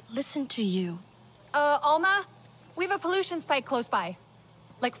might listen to you. Alma? We have a pollution spike close by.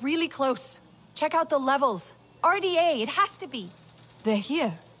 Like, really close. Check out the levels. RDA, it has to be. They're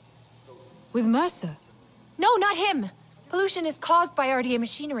here. With Mercer. No, not him. Pollution is caused by RDA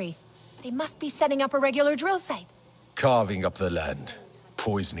machinery. They must be setting up a regular drill site. Carving up the land,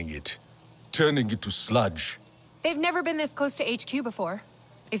 poisoning it, turning it to sludge. They've never been this close to HQ before.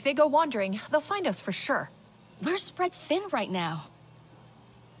 If they go wandering, they'll find us for sure. We're spread thin right now.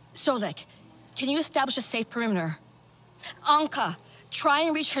 Solek, can you establish a safe perimeter? Anka, try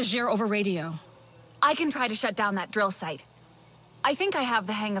and reach Hajir over radio. I can try to shut down that drill site. I think I have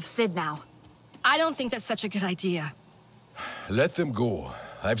the hang of Sid now. I don't think that's such a good idea. Let them go.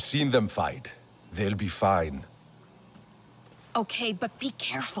 I've seen them fight. They'll be fine. Okay, but be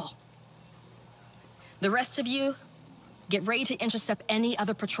careful. The rest of you, get ready to intercept any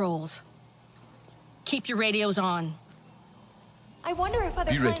other patrols. Keep your radios on. I wonder if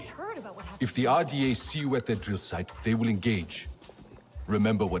other Be clients ready. heard about what happened. If the RDA see you at their drill site, they will engage.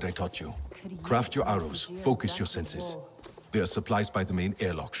 Remember what I taught you. Craft your arrows, focus your senses. There are supplies by the main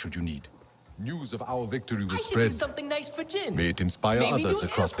airlock should you need. News of our victory will I should do spread. something nice for Jin. May it inspire Maybe others new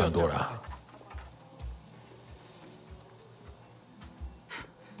across air filter Pandora. parts.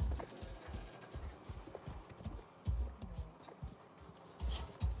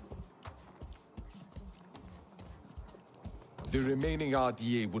 The remaining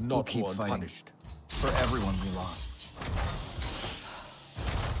RDA will not keep go fighting. unpunished. For everyone we lost.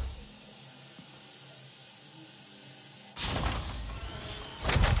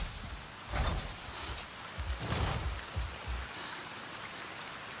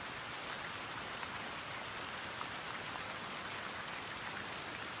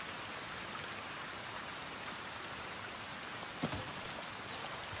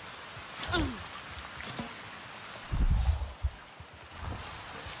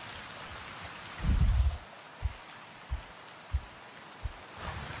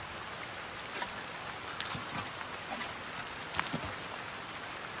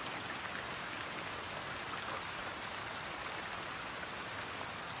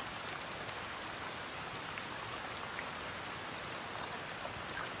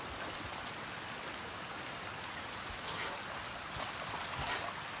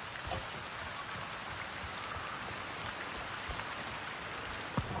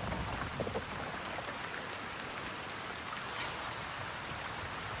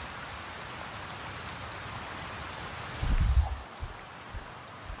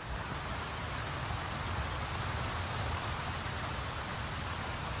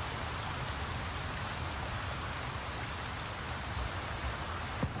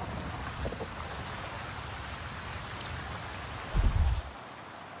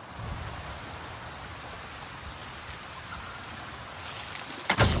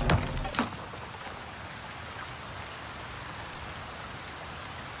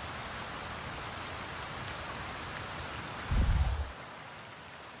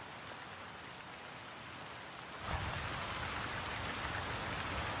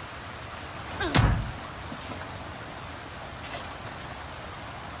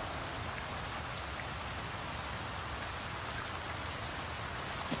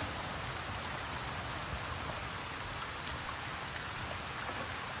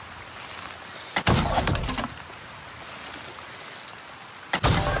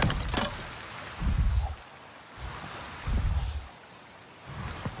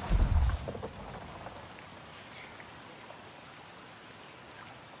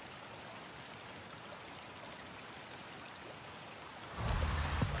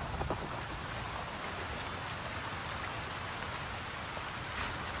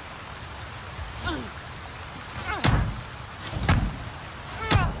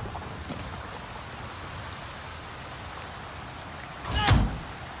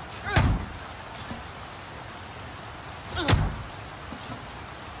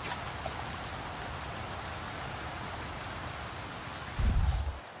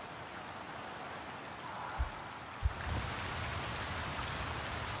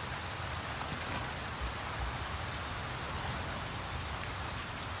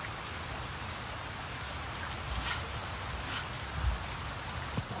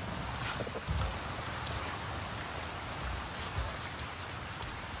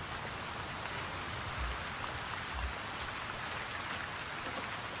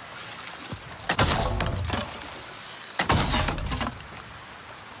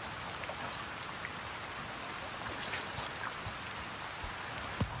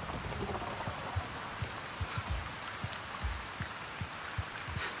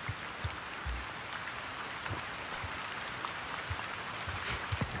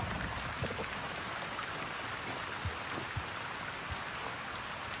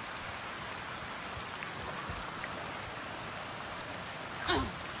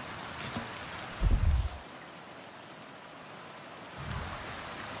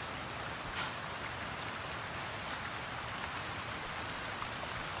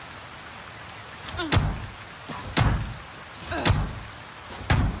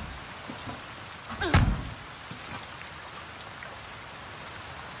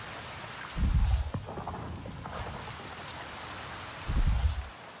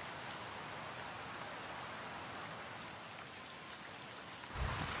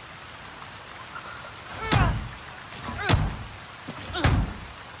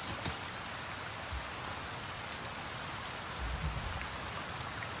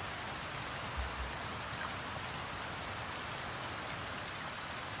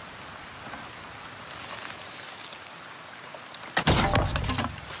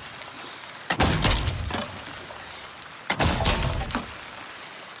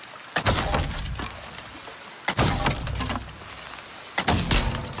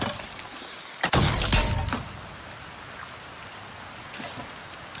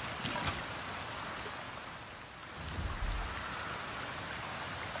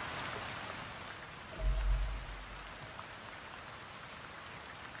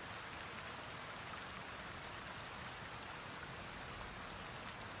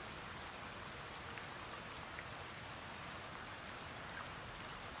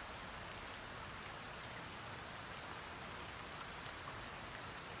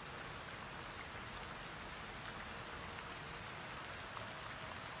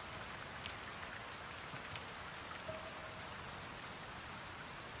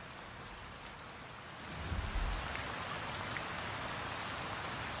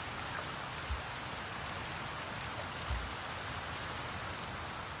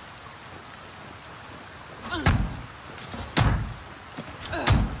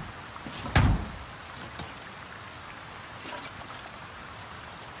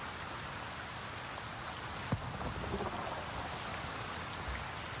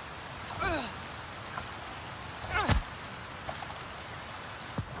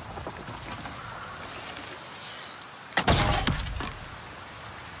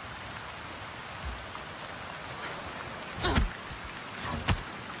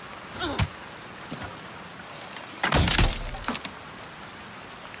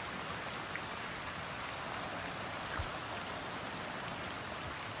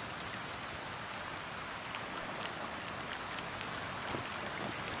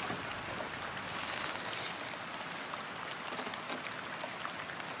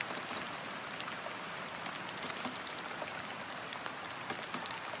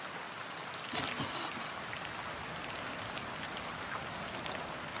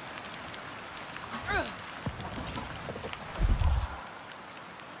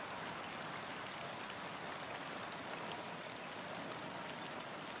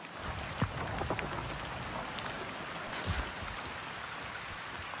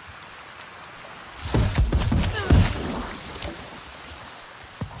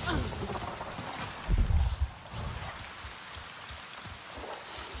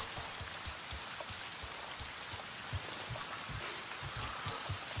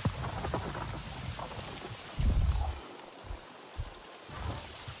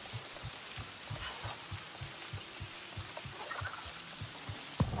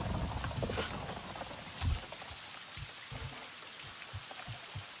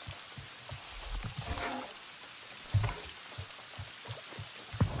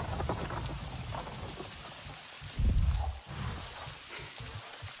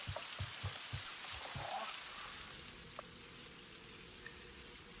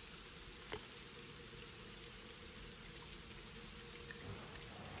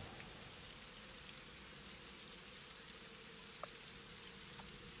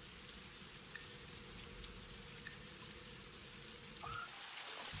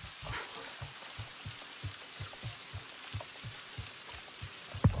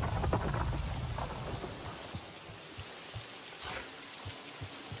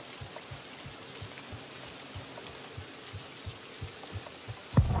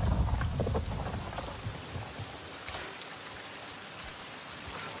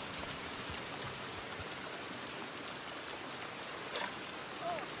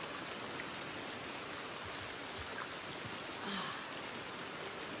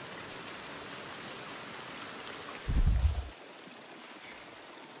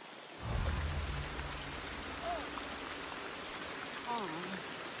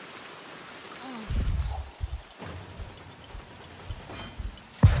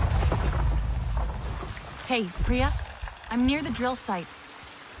 Hey, Priya, I'm near the drill site.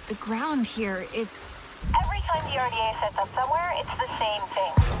 The ground here, it's... Every time the RDA sets up somewhere, it's the same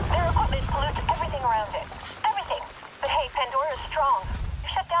thing. Their equipment pollutes everything around it. Everything. But hey, Pandora's strong. You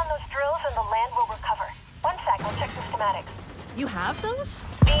shut down those drills and the land will recover. One sec, I'll check the schematics. You have those?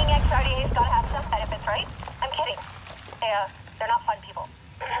 Being ex-RDA's gotta have some benefits, right? I'm kidding. They're not fun people.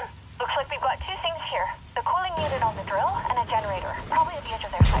 Looks like we've got two things here. The cooling unit on the drill and a generator. Probably at the edge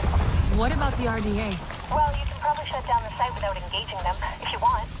of their site. What about the RDA? Well, you can probably shut down the site without engaging them, if you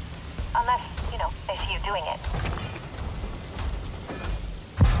want. Unless, you know, they see you doing it.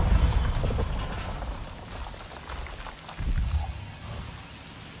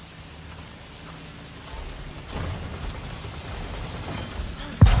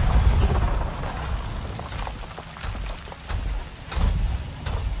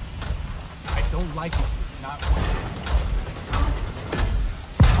 I don't like it. Not one.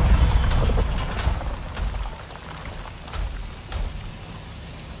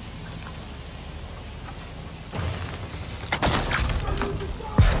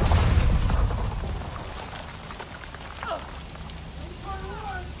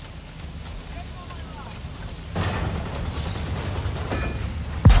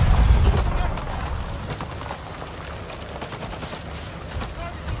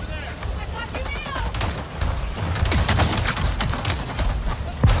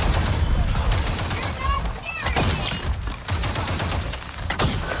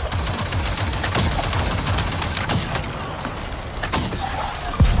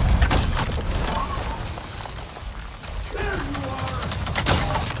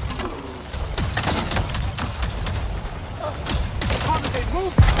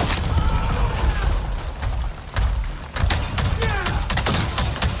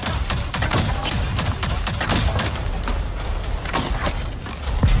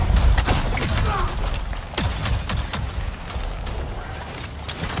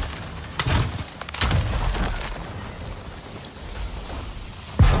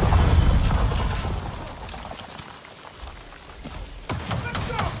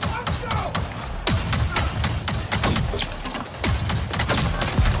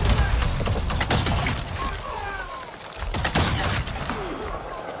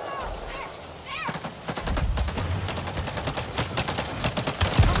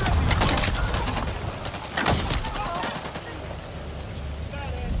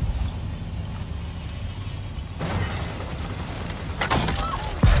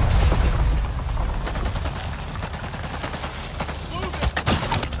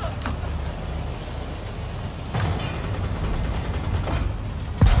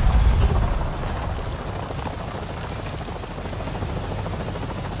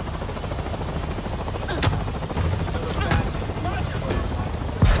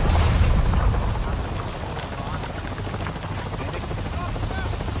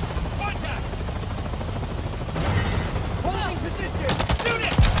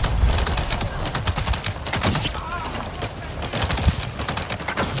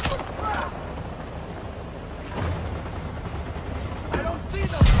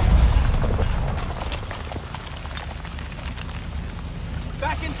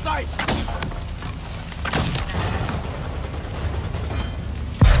 Back in sight!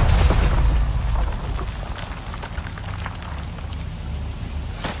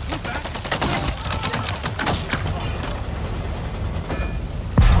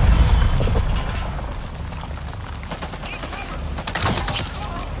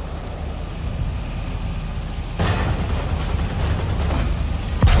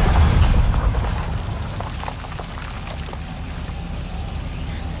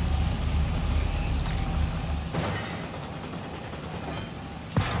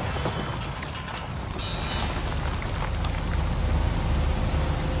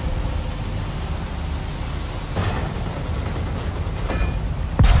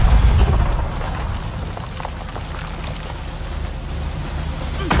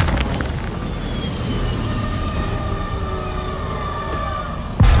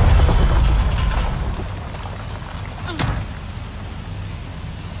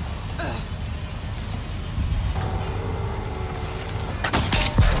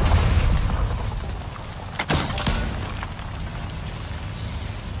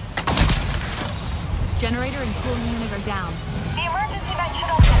 Generator and cooling unit are down. The emergency vent should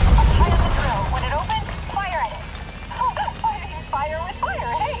open. Up high on the drill. When it opens, fire at it. Fighting fire with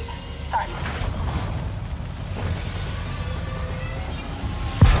fire, hey! Sorry.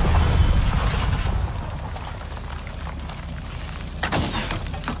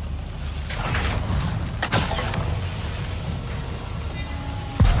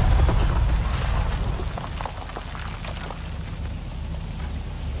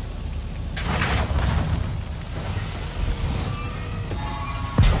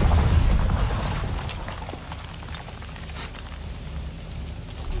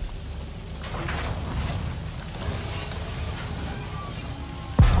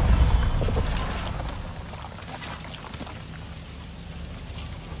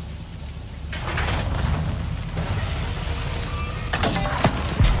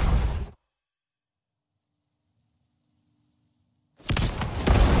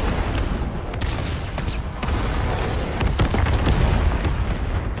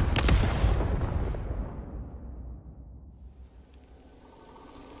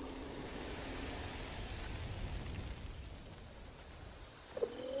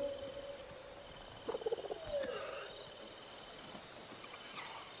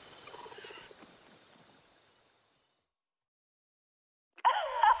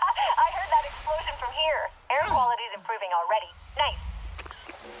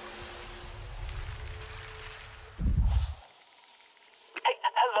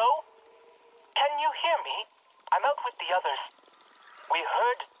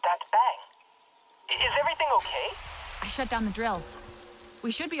 okay? I shut down the drills.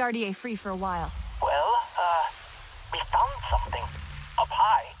 We should be RDA free for a while. Well, we found something. Up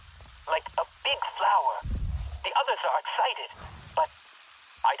high. Like a big flower. The others are excited, but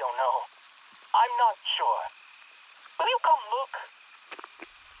I don't know. I'm not sure. Will you come look?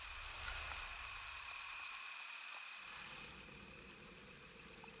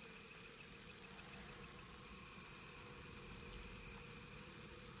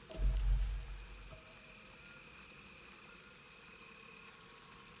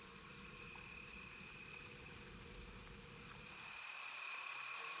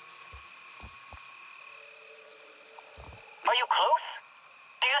 Are you close?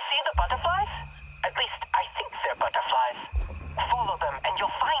 Do you see the butterflies? At least I think they're butterflies. Follow them and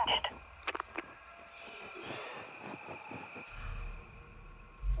you'll find it.